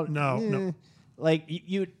 No. Like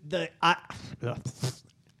if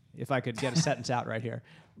I could get a sentence out right here,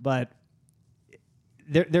 but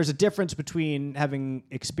there's a difference between having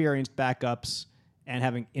experienced backups and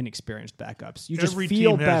having inexperienced backups. You just Every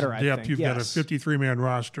feel team better, has depth. I think. You've got a 53-man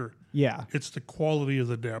roster. Yeah. It's the quality of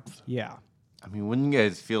the depth. Yeah. I mean, wouldn't you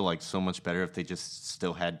guys feel like so much better if they just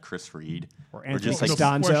still had Chris Reed? Or Anthony just like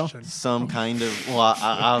Costanzo? some kind of, well,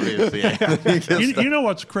 obviously. You know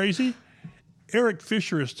what's crazy? Eric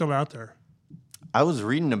Fisher is still out there. I was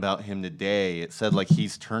reading about him today. It said like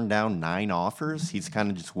he's turned down 9 offers. He's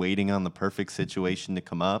kind of just waiting on the perfect situation to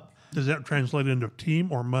come up. Does that translate into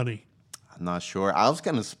team or money? I'm not sure. I was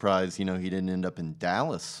kind of surprised, he didn't end up in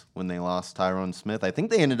Dallas when they lost Tyrone Smith. I think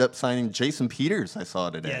they ended up signing Jason Peters, I saw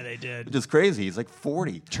today. Yeah, they did. Which is crazy. He's like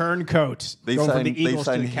 40. Turncoat. They going from signed, the Eagles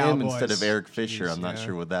him to the Cowboys. instead of Eric Fisher. Jeez, I'm not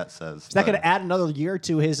sure what that says. Is that going to add another year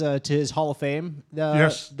to his Hall of Fame?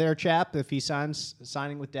 Yes. Their chap, if he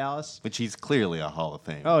signing with Dallas. Which he's clearly a Hall of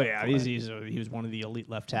Fame. Oh yeah, he was one of the elite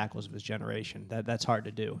left tackles of his generation. That's hard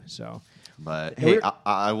to do. So, but hey,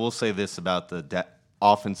 I will say this about the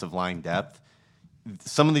offensive line depth.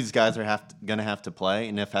 Some of these guys are going to have to play,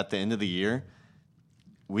 and if at the end of the year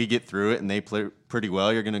we get through it and they play pretty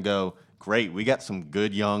well, you're going to go, great, we got some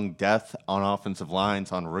good young depth on offensive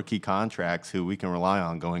lines on rookie contracts who we can rely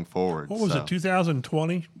on going forward. What was it,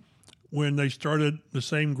 2020, when they started the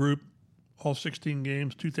same group, all 16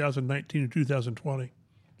 games, 2019 and 2020?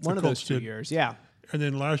 One of those 2 years, yeah. And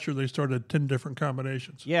then last year they started 10 different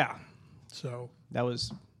combinations. Yeah. So that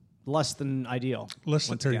was less than ideal. Less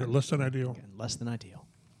than ideal. Again, less than ideal.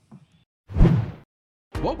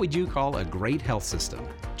 What would you call a great health system?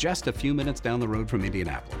 Just a few minutes down the road from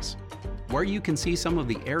Indianapolis, where you can see some of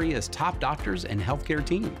the area's top doctors and healthcare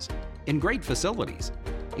teams in great facilities,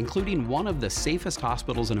 including one of the safest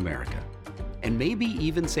hospitals in America, and maybe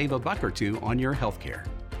even save a buck or two on your healthcare.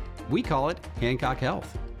 We call it Hancock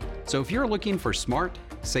Health. So if you're looking for smart,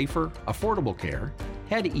 safer, affordable care,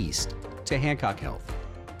 head east to Hancock Health,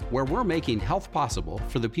 where we're making health possible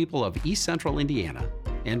for the people of East Central Indiana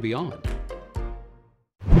and beyond.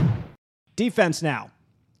 Defense now.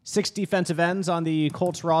 6 defensive ends on the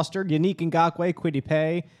Colts roster: Yannick Ngakoue, Kwity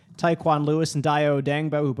Paye, Taekwon Lewis, and Dio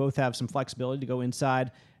Dangbo, who both have some flexibility to go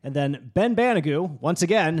inside. And then Ben Banogu, once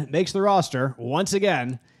again, makes the roster. Once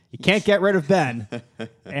again, you can't get rid of Ben.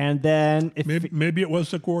 And then maybe it was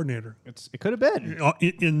the coordinator. It could have been.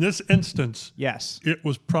 In this instance, Yes. it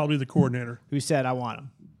was probably the coordinator. Who said, I want him?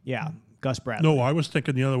 Yeah, Gus Bradley. No, I was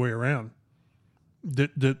thinking the other way around.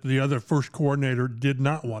 That the other first coordinator did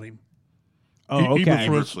not want him. Oh, okay.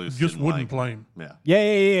 Eberflus just wouldn't play him.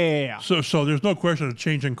 Yeah. So there's no question of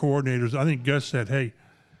changing coordinators. I think Gus said, "Hey,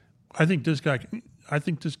 I think this guy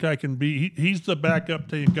can be. He's the backup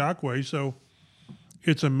to Ngakoue." So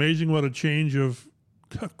it's amazing what a change of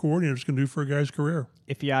coordinators can do for a guy's career.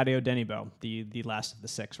 Ifeadi Odenibo, the last of the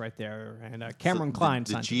 6 right there. And Cameron Klein.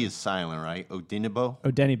 The G is silent, right? Odenibo?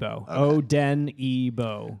 Odenibo. Okay.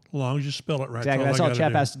 Odenibo. As long as you spell it right. Exactly. That's all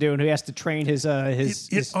Chap has to do. And he has to train his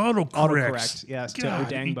autocorrects. Yes, God,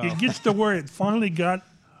 to Odangbo. it gets to where it finally got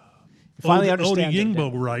understands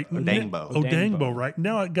Odangbo right. Odangbo right.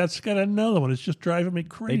 Now it's got another one. It's just driving me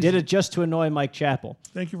crazy. They did it just to annoy Mike Chappell.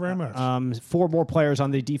 Thank you very much. 4 more players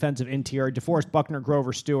on the defensive interior: DeForest Buckner,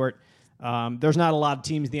 Grover Stewart. There's not a lot of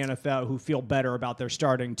teams in the NFL who feel better about their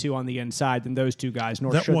starting 2 on the inside than those 2 guys,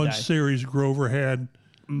 nor that should one they. series Grover had.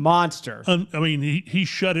 Monster. I mean, he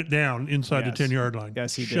shut it down inside the 10-yard line.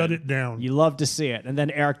 Yes, he shut did. it down. You love to see it. And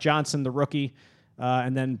then Eric Johnson, the rookie,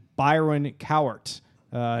 and then Byron Cowart,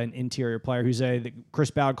 an interior player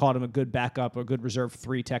Chris Ballard called him a good backup, a good reserve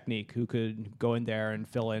 3 technique who could go in there and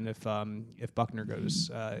fill in if Buckner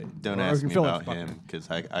goes. Don't ask me about him because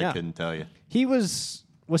I couldn't tell you. He was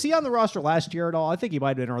he on the roster last year at all? I think he might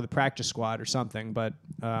have been on the practice squad or something. But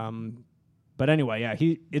anyway, yeah,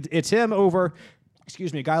 it's him over.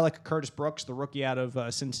 Excuse me, a guy like Curtis Brooks, the rookie out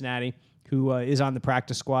of Cincinnati, who is on the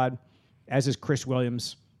practice squad, as is Chris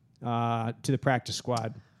Williams to the practice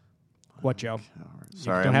squad. What, Joe?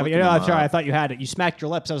 Sorry, don't have it. No, sorry, I thought you had it. You smacked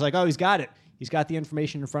your lips. I was like, oh, he's got it. He's got the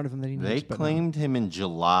information in front of him that he needs. They claimed him in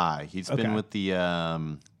July. He's been with the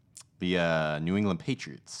New England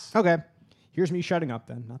Patriots. Okay. Here's me shutting up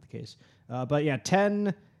then. Not the case. But yeah,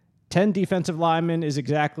 10 defensive linemen is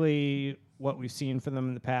exactly what we've seen for them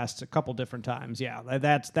in the past a couple different times. Yeah,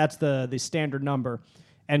 that's the standard number.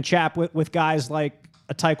 And Chap, with guys like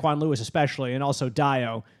a Taekwon Lewis especially, and also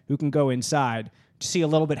Dio, who can go inside, to see a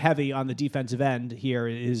little bit heavy on the defensive end here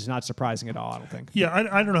is not surprising at all, I don't think. Yeah,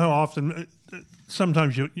 I don't know how often.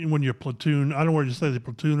 Sometimes when you platoon, I don't know whether you say they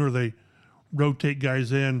platoon or they rotate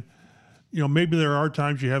guys in. Maybe there are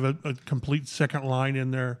times you have a complete second line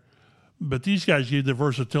in there, but these guys need the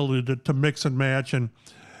versatility to mix and match. And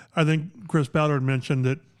I think Chris Ballard mentioned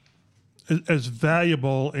that as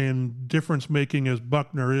valuable and difference-making as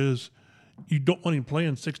Buckner is, you don't want him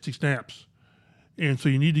playing 60 snaps. And so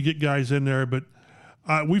you need to get guys in there. But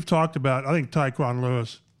we've talked about, I think Taekwon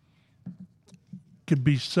Lewis could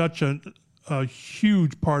be such a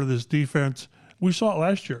huge part of this defense. We saw it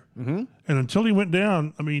last year. Mm-hmm. And until he went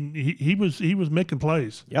down, I mean, he was making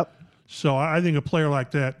plays. Yep. So I think a player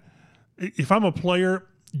like that, if I'm a player,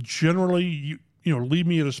 generally, leave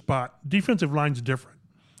me at a spot. Defensive line's different.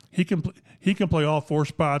 He can play all 4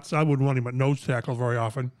 spots. I wouldn't want him at nose tackle very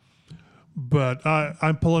often. But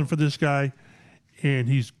I'm pulling for this guy, and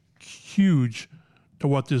he's huge to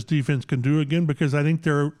what this defense can do again, because I think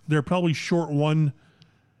they're probably short one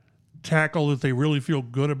tackle that they really feel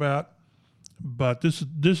good about. But this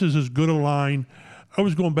is as good a line. I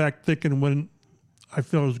was going back thinking when I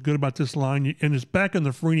felt it was good about this line, and it's back in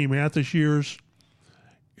the Freeney Mathis years,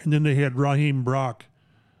 and then they had Raheem Brock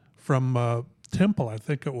from Temple, I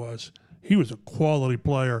think it was. He was a quality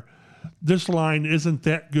player. This line isn't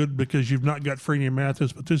that good because you've not got Freeney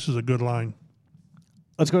Mathis, but this is a good line.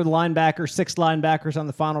 Let's go to the linebackers. 6 linebackers on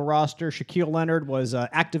the final roster. Shaquille Leonard was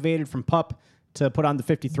activated from PUP to put on the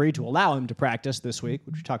 53 to allow him to practice this week,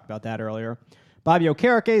 which we talked about that earlier. Bobby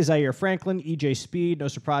Okereke, Zaire Franklin, E.J. Speed, no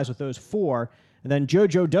surprise with those 4. And then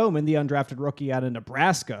JoJo Domann, the undrafted rookie out of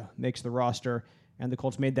Nebraska, makes the roster. And the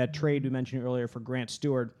Colts made that trade we mentioned earlier for Grant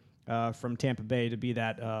Stewart from Tampa Bay to be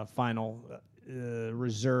that final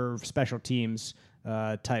reserve special teams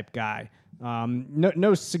type guy.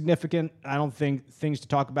 No significant, I don't think, things to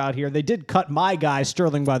talk about here. They did cut my guy,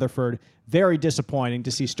 Sterling Weatherford. Very disappointing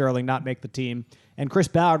to see Sterling not make the team. And Chris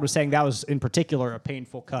Ballard was saying that was, in particular, a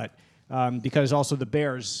painful cut because also the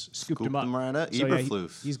Bears scooped him up. Right up. So,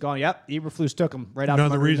 Eberflus. He's gone. Yep, Eberflus took him right out.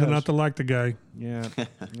 Another reason not to like the guy. Yeah, Good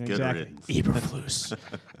exactly. riddance. Eberflus.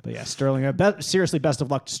 But yeah, Sterling. Seriously, best of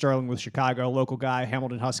luck to Sterling with Chicago, local guy,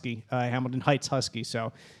 Hamilton Heights Husky.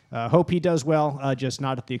 So hope he does well, just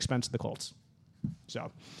not at the expense of the Colts. So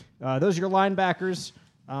those are your linebackers.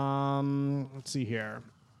 Let's see here.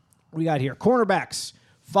 We got here cornerbacks.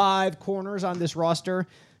 5 corners on this roster.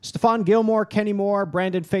 Stephon Gilmore, Kenny Moore,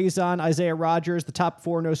 Brandon Faison, Isaiah Rodgers, the top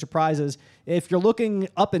 4, no surprises. If you're looking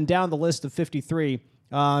up and down the list of 53,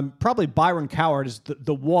 probably Byron Coward is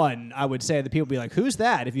the one I would say that people would be like, who's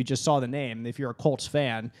that? If you just saw the name, if you're a Colts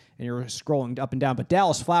fan and you're scrolling up and down. But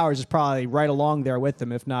Dallas Flowers is probably right along there with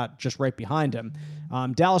him, if not just right behind him.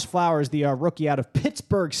 Dallas Flowers, the rookie out of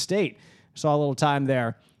Pittsburgh State, saw a little time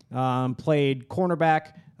there. Played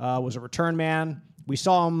cornerback, was a return man. We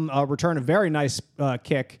saw him return a very nice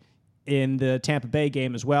kick in the Tampa Bay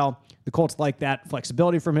game as well. The Colts like that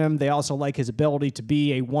flexibility from him. They also like his ability to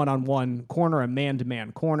be a one-on-one corner, a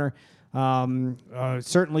man-to-man corner.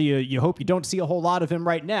 Certainly, you hope you don't see a whole lot of him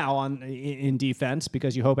right now in defense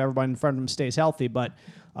because you hope everyone in front of him stays healthy. But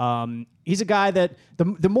he's a guy that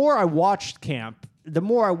the more I watched camp, the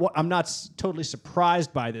more I'm not totally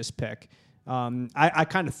surprised by this pick. I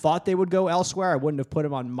kind of thought they would go elsewhere. I wouldn't have put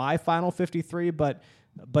him on my final 53, but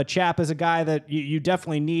Chap is a guy that you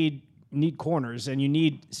definitely need corners and you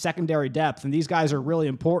need secondary depth, and these guys are really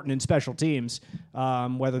important in special teams,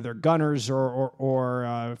 whether they're gunners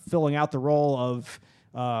or filling out the role of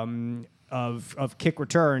kick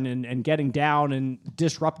return and getting down and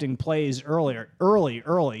disrupting plays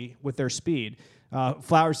early with their speed.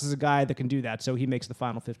 Flowers is a guy that can do that, so he makes the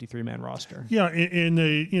final 53-man roster. Yeah, and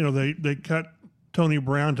they cut Tony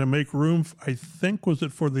Brown to make room. I think was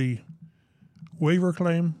it for the waiver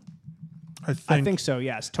claim? I think so.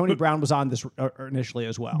 Yes, Tony Brown was on this initially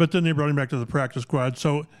as well, but then they brought him back to the practice squad.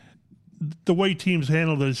 So the way teams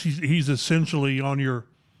handle this, he's essentially on your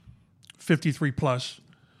 53 plus.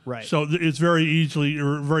 Right. So it's very easily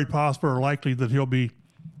or very possible or likely that he'll be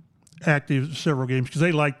active several games because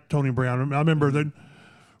they like Tony Brown. I remember that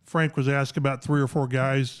Frank was asked about 3 or 4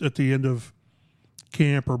 guys at the end of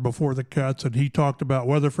camp or before the cuts, and he talked about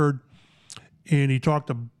Weatherford, and he talked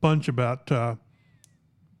a bunch about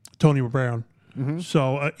Tony Brown. Mm-hmm.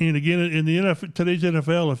 So, and again, in the NFL, today's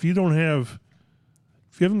NFL, if you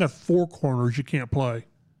haven't got 4 corners, you can't play.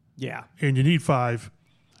 Yeah, and you need 5.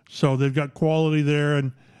 So they've got quality there,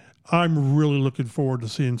 and I'm really looking forward to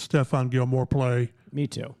seeing Stephon Gilmore play. Me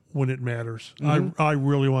too. When it matters. Mm-hmm. I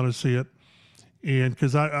really want to see it. And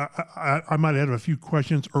because I might have a few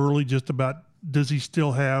questions early just about is he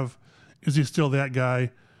still that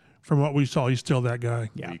guy? From what we saw, he's still that guy.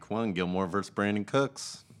 Yeah. Week 1, Gilmore versus Brandon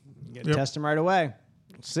Cooks. Test him right away.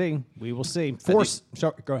 Let's see. We will see.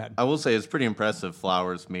 Go ahead. I will say it's pretty impressive.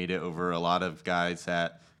 Flowers made it over a lot of guys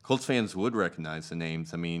that Colts fans would recognize the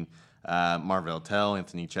names. I mean, Marvell Tell,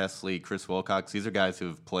 Anthony Chesley, Chris Wilcox. These are guys who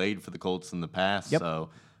have played for the Colts in the past. Yep. So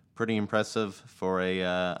pretty impressive for a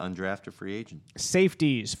undrafted free agent.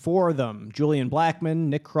 Safeties, 4 of them. Julian Blackmon,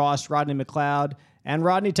 Nick Cross, Rodney McLeod, and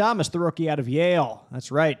Rodney Thomas, the rookie out of Yale.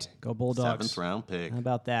 That's right. Go Bulldogs. 7th round pick. How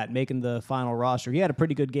about that? Making the final roster. He had a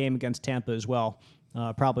pretty good game against Tampa as well.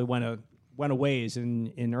 Probably went a ways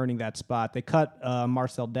in earning that spot. They cut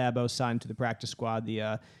Marcel Dabo, signed to the practice squad,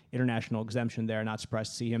 the international exemption there. Not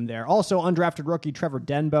surprised to see him there. Also, undrafted rookie Trevor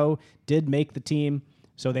Denbo did make the team.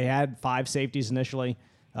 So they had 5 safeties initially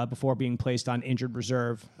before being placed on injured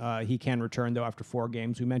reserve. He can return, though, after 4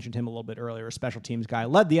 games. We mentioned him a little bit earlier, a special teams guy.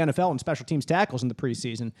 Led the NFL in special teams tackles in the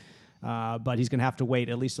preseason, but he's going to have to wait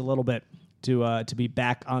at least a little bit to be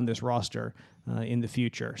back on this roster in the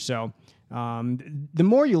future. So the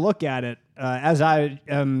more you look at it, as I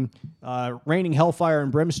am raining hellfire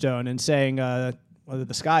and brimstone and saying whether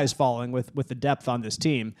the sky is falling with the depth on this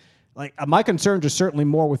team, like my concerns are certainly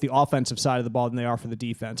more with the offensive side of the ball than they are for the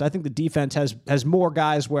defense. I think the defense has more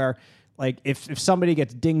guys where, like, if somebody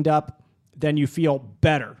gets dinged up, then you feel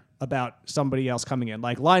better about somebody else coming in.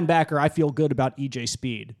 Like linebacker, I feel good about EJ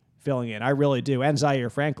Speed filling in. I really do. And Zaire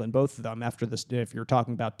Franklin, both of them after this, if you're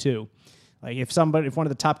talking about 2. Like if one of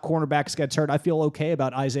the top cornerbacks gets hurt, I feel okay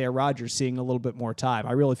about Isaiah Rodgers seeing a little bit more time.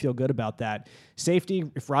 I really feel good about that. Safety,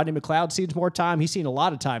 if Rodney McLeod sees more time, he's seen a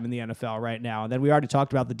lot of time in the NFL right now. And then we already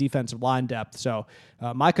talked about the defensive line depth. So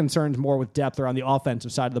my concerns more with depth are on the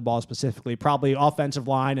offensive side of the ball specifically, probably offensive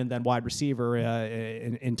line and then wide receiver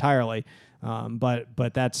entirely.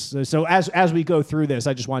 But that's so as we go through this,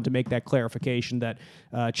 I just wanted to make that clarification that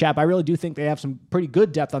Chap, I really do think they have some pretty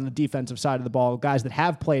good depth on the defensive side of the ball, guys that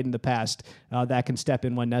have played in the past that can step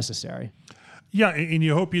in when necessary. Yeah, and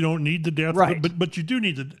you hope you don't need the depth, right? But you do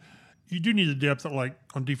need the depth like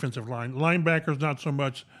on defensive line. Linebackers not so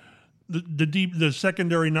much. The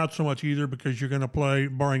secondary not so much either because you're going to play,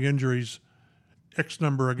 barring injuries, X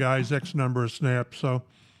number of guys, X number of snaps. So.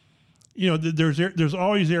 There's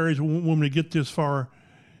always areas when we get this far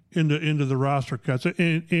into the roster cuts,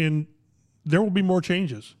 and there will be more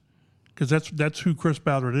changes because that's who Chris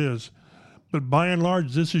Ballard is. But by and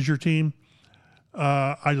large, this is your team.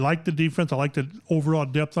 I like the defense. I like the overall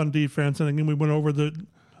depth on defense. And again, we went over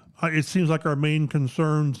it seems like our main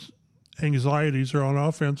concerns, anxieties are on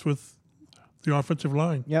offense with the offensive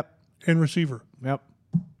line. Yep. And receiver. Yep.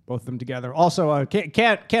 Both of them together. Also,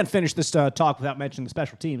 can't finish this talk without mentioning the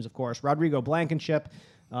special teams, of course. Rodrigo Blankenship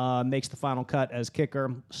makes the final cut as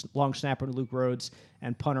kicker, long snapper Luke Rhodes,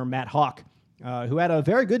 and punter Matt Hawk, who had a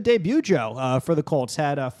very good debut, Joe, for the Colts.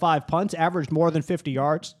 Had 5 punts, averaged more than 50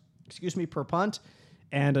 yards, per punt,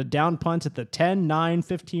 and a down punt at the 10, 9,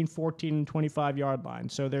 15, 14, and 25-yard line.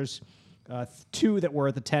 So there's 2 that were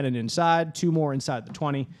at the 10 and inside, 2 more inside the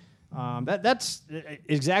 20. That's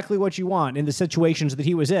exactly what you want in the situations that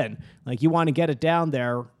he was in. Like, you want to get it down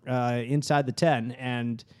there inside the 10,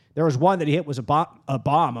 and there was one that he hit was a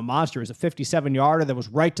monster. It was a 57-yarder that was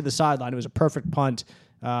right to the sideline. It was a perfect punt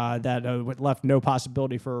that left no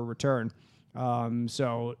possibility for a return.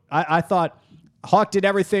 So I thought Hawk did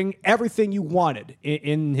everything you wanted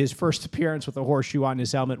in his first appearance with a horseshoe on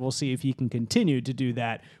his helmet. We'll see if he can continue to do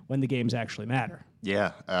that when the games actually matter.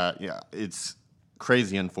 Yeah, it's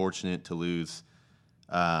crazy unfortunate to lose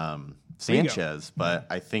Sanchez, but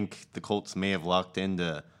I think the Colts may have locked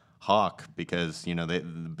into Hawk because,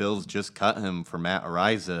 the Bills just cut him for Matt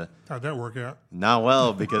Araiza. How'd that work out? Not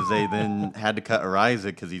well, because they then had to cut Araiza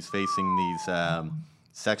because he's facing these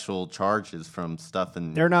sexual charges from stuff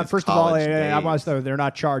in they're not. his First of all, college I want to days. say they're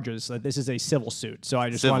not charges. This is a civil suit. So I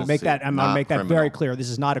just Civil want to make suit, that. I'm going to not make that criminal. very clear. This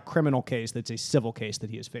is not a criminal case. That's a civil case that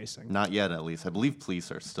he is facing. Not yet, at least. I believe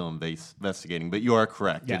police are still investigating, but you are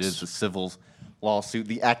correct. Yes. It is a civil lawsuit.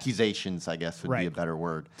 The accusations, I guess, would be a better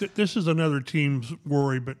word. This is another team's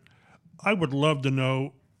worry, but I would love to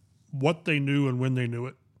know what they knew and when they knew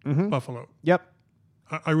it. Buffalo. Yep.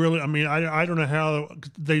 I don't know how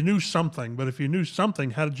they knew something, but if you knew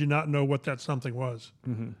something, how did you not know what that something was?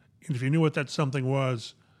 And if you knew what that something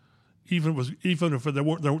was, even if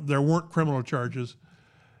there weren't criminal charges,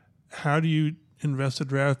 how do you invest a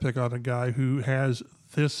draft pick on a guy who has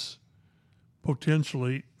this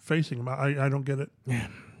potentially facing him? I don't get it. Yeah.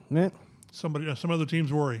 Some other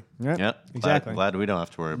teams worry. Yep. Exactly. Glad we don't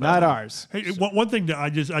have to worry about Not it. ours. Hey, one thing that I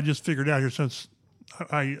just figured out here, since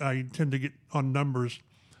I tend to get on numbers.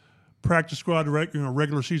 Practice squad,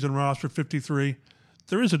 regular season roster 53.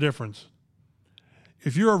 There is a difference.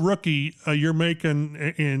 If you're a rookie, you're making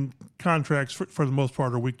in contracts for the most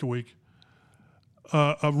part are week to week.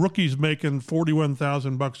 A rookie's making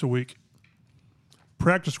 $41,000 a week.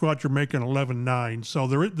 Practice squad, you're making $11,900. So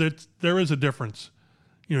there is a difference.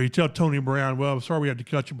 You tell Tony Brown, well, I'm sorry we had to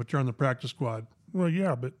cut you, but you're on the practice squad. Well,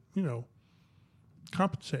 yeah, but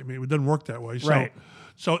compensate me. It doesn't work that way. Right.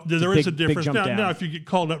 So there is a big difference. jump down. Now, if you get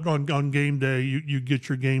called up on game day, you get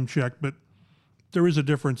your game check, but there is a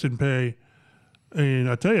difference in pay. And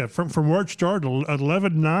I tell you, from where it started,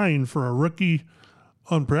 $11,900 for a rookie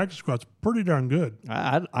on practice squad's pretty darn good.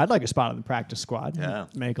 I'd like a spot on the practice squad. Yeah.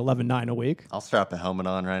 Make $11,900 a week. I'll strap a helmet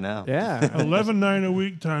on right now. Yeah. $11,900 a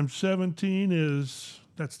week times 17 is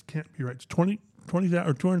can't be right. It's $20,000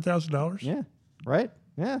 or $200,000. Yeah. Right.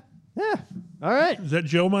 Yeah. Yeah. All right. Is that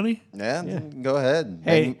Joe money? Yeah, go ahead.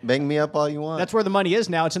 Hey. Bang me up all you want. That's where the money is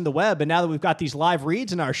now. It's in the web. And now that we've got these live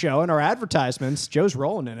reads in our show and our advertisements, Joe's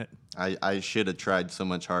rolling in it. I should have tried so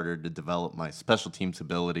much harder to develop my special teams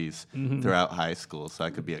abilities throughout high school so I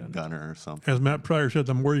could be a gunner or something. As Matt Pryor said,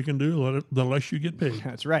 the more you can do, the less you get paid.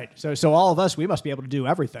 That's right. So all of us, we must be able to do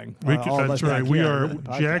everything. All of us That's right. back We here are on the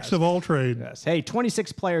podcast. jacks of all trade. Yes. Hey,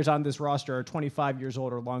 26 players on this roster are 25 years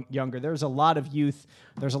old or younger. There's a lot of youth.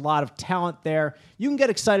 There's a lot of talent there. You can get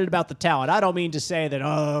excited about the talent. I don't mean to say that,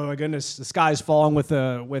 oh my goodness, the sky's falling with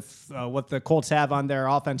what the Colts have on their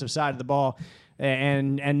offensive side of the ball.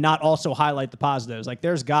 And not also highlight the positives. Like,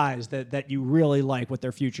 there's guys that you really like what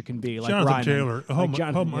their future can be. Like Jonathan Ryan, Taylor.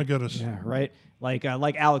 like Oh my goodness. Yeah, right. Like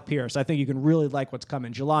Alec Pierce. I think you can really like what's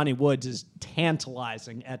coming. Jelani Woods is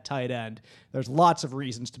tantalizing at tight end. There's lots of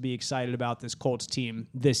reasons to be excited about this Colts team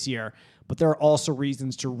this year, but there are also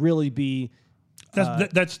reasons to really be.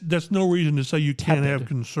 That's no reason to say you can't have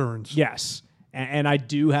concerns. Yes, and I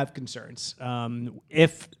do have concerns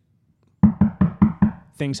if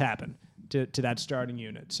things happen to that starting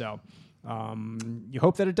unit. So you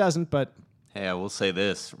hope that it doesn't, but Hey, I will say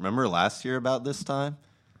this. Remember last year about this time?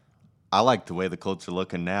 I like the way the Colts are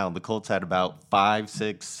looking now. The Colts had about 5,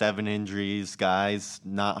 6, 7 injuries, guys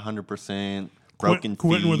not 100%, broken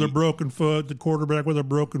Quentin feet. with a broken foot, the quarterback with a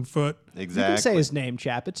broken foot. Exactly. you can say his name,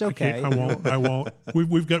 chap. It's okay. I won't.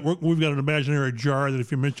 We've got an imaginary jar that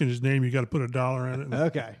if you mention his name, you got to put $1 in it.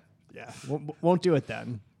 Okay. Yeah. Won't do it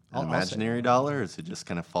then. An imaginary dollar, or is it just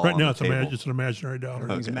going to fall Right on now, the table? it's an imaginary dollar.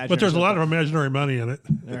 Imaginary But there's a lot something. of imaginary money in it.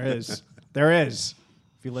 There is. There is.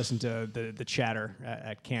 If you listen to the chatter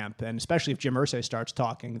at camp, and especially if Jim Irsay starts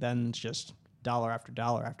talking, then it's just dollar after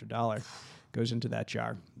dollar after dollar goes into that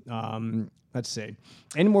jar. Let's see.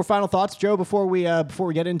 Any more final thoughts, Joe, before we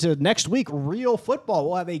get into next week? Real football.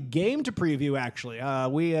 We'll have a game to preview. Actually,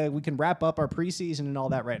 we can wrap up our preseason and all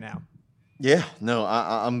that right now. Yeah, no,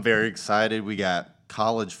 I'm very excited. We got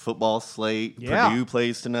college football slate. Yeah. Purdue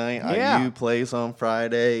plays tonight. Yeah. IU plays on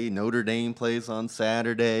Friday. Notre Dame plays on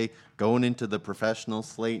Saturday. Going into the professional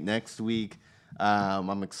slate next week.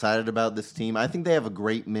 I'm excited about this team. I think they have a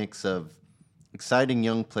great mix of exciting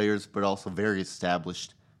young players, but also very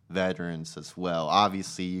established veterans as well.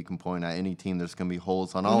 Obviously, you can point out any team, there's going to be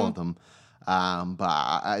holes on all of them.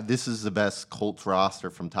 But this is the best Colts roster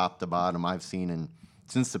from top to bottom I've seen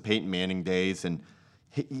since the Peyton Manning days. And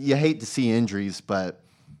you hate to see injuries, but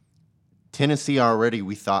Tennessee already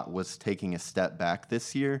we thought was taking a step back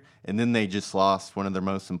this year, and then they just lost one of their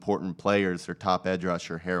most important players, their top edge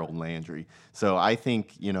rusher, Harold Landry. So I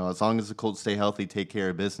think, as long as the Colts stay healthy, take care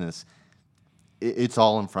of business, it's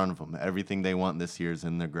all in front of them. Everything they want this year is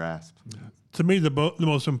in their grasp. To me, the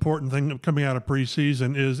most important thing coming out of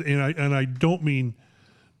preseason is, and I don't mean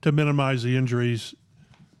to minimize the injuries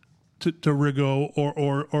to Riggo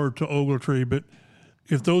or to Ogletree, but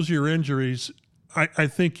if those are your injuries, I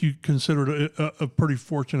think you consider it a pretty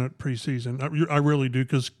fortunate preseason. I really do,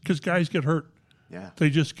 because guys get hurt. Yeah, they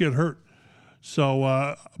just get hurt.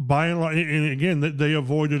 So by and large, and again, they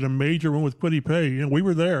avoided a major one with Kwity Paye. We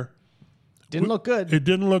were there. Didn't look good. It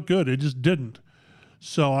didn't look good. It just didn't.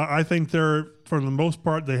 So I think for the most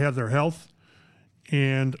part, they have their health,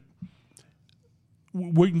 and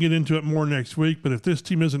we can get into it more next week. But if this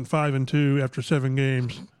team isn't 5-2 after 7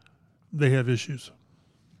 games, they have issues.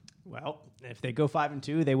 Well, if they go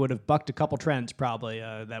 5-2, they would have bucked a couple trends probably.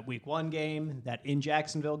 That Week 1 game, that in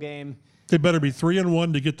Jacksonville game. They better be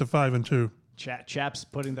 3-1 to get to 5-2. Chaps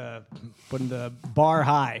putting the bar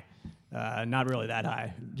high. Not really that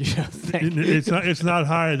high. It's not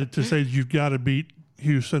high to say you've got to beat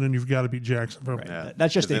Houston and you've got to beat Jacksonville. Right. Yeah.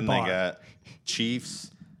 That's just a then bar. They got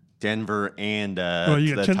Chiefs, Denver, and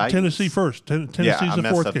you got the Titans. Tennessee first. Tennessee's I the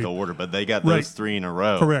messed fourth up game. the order, but they got those 3 in a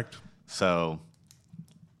row. Correct. So,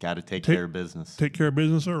 got to take care of business. Take care of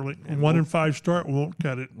business early. 1-5 start won't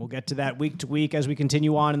cut it. We'll get to that week to week as we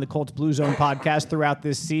continue on in the Colts Blue Zone podcast throughout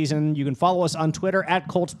this season. You can follow us on Twitter at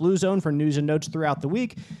Colts Blue Zone for news and notes throughout the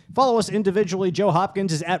week. Follow us individually. Joe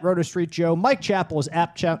Hopkins is at Roto Street Joe. Mike Chappell is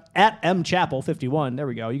at mchappell51. There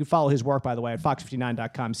we go. You can follow his work, by the way, at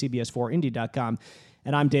fox59.com, cbs4indy.com.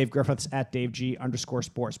 And I'm Dave Griffiths at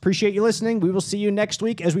DaveG_sports. Appreciate you listening. We will see you next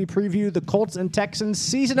week as we preview the Colts and Texans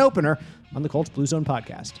season opener on the Colts Blue Zone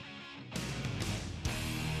podcast.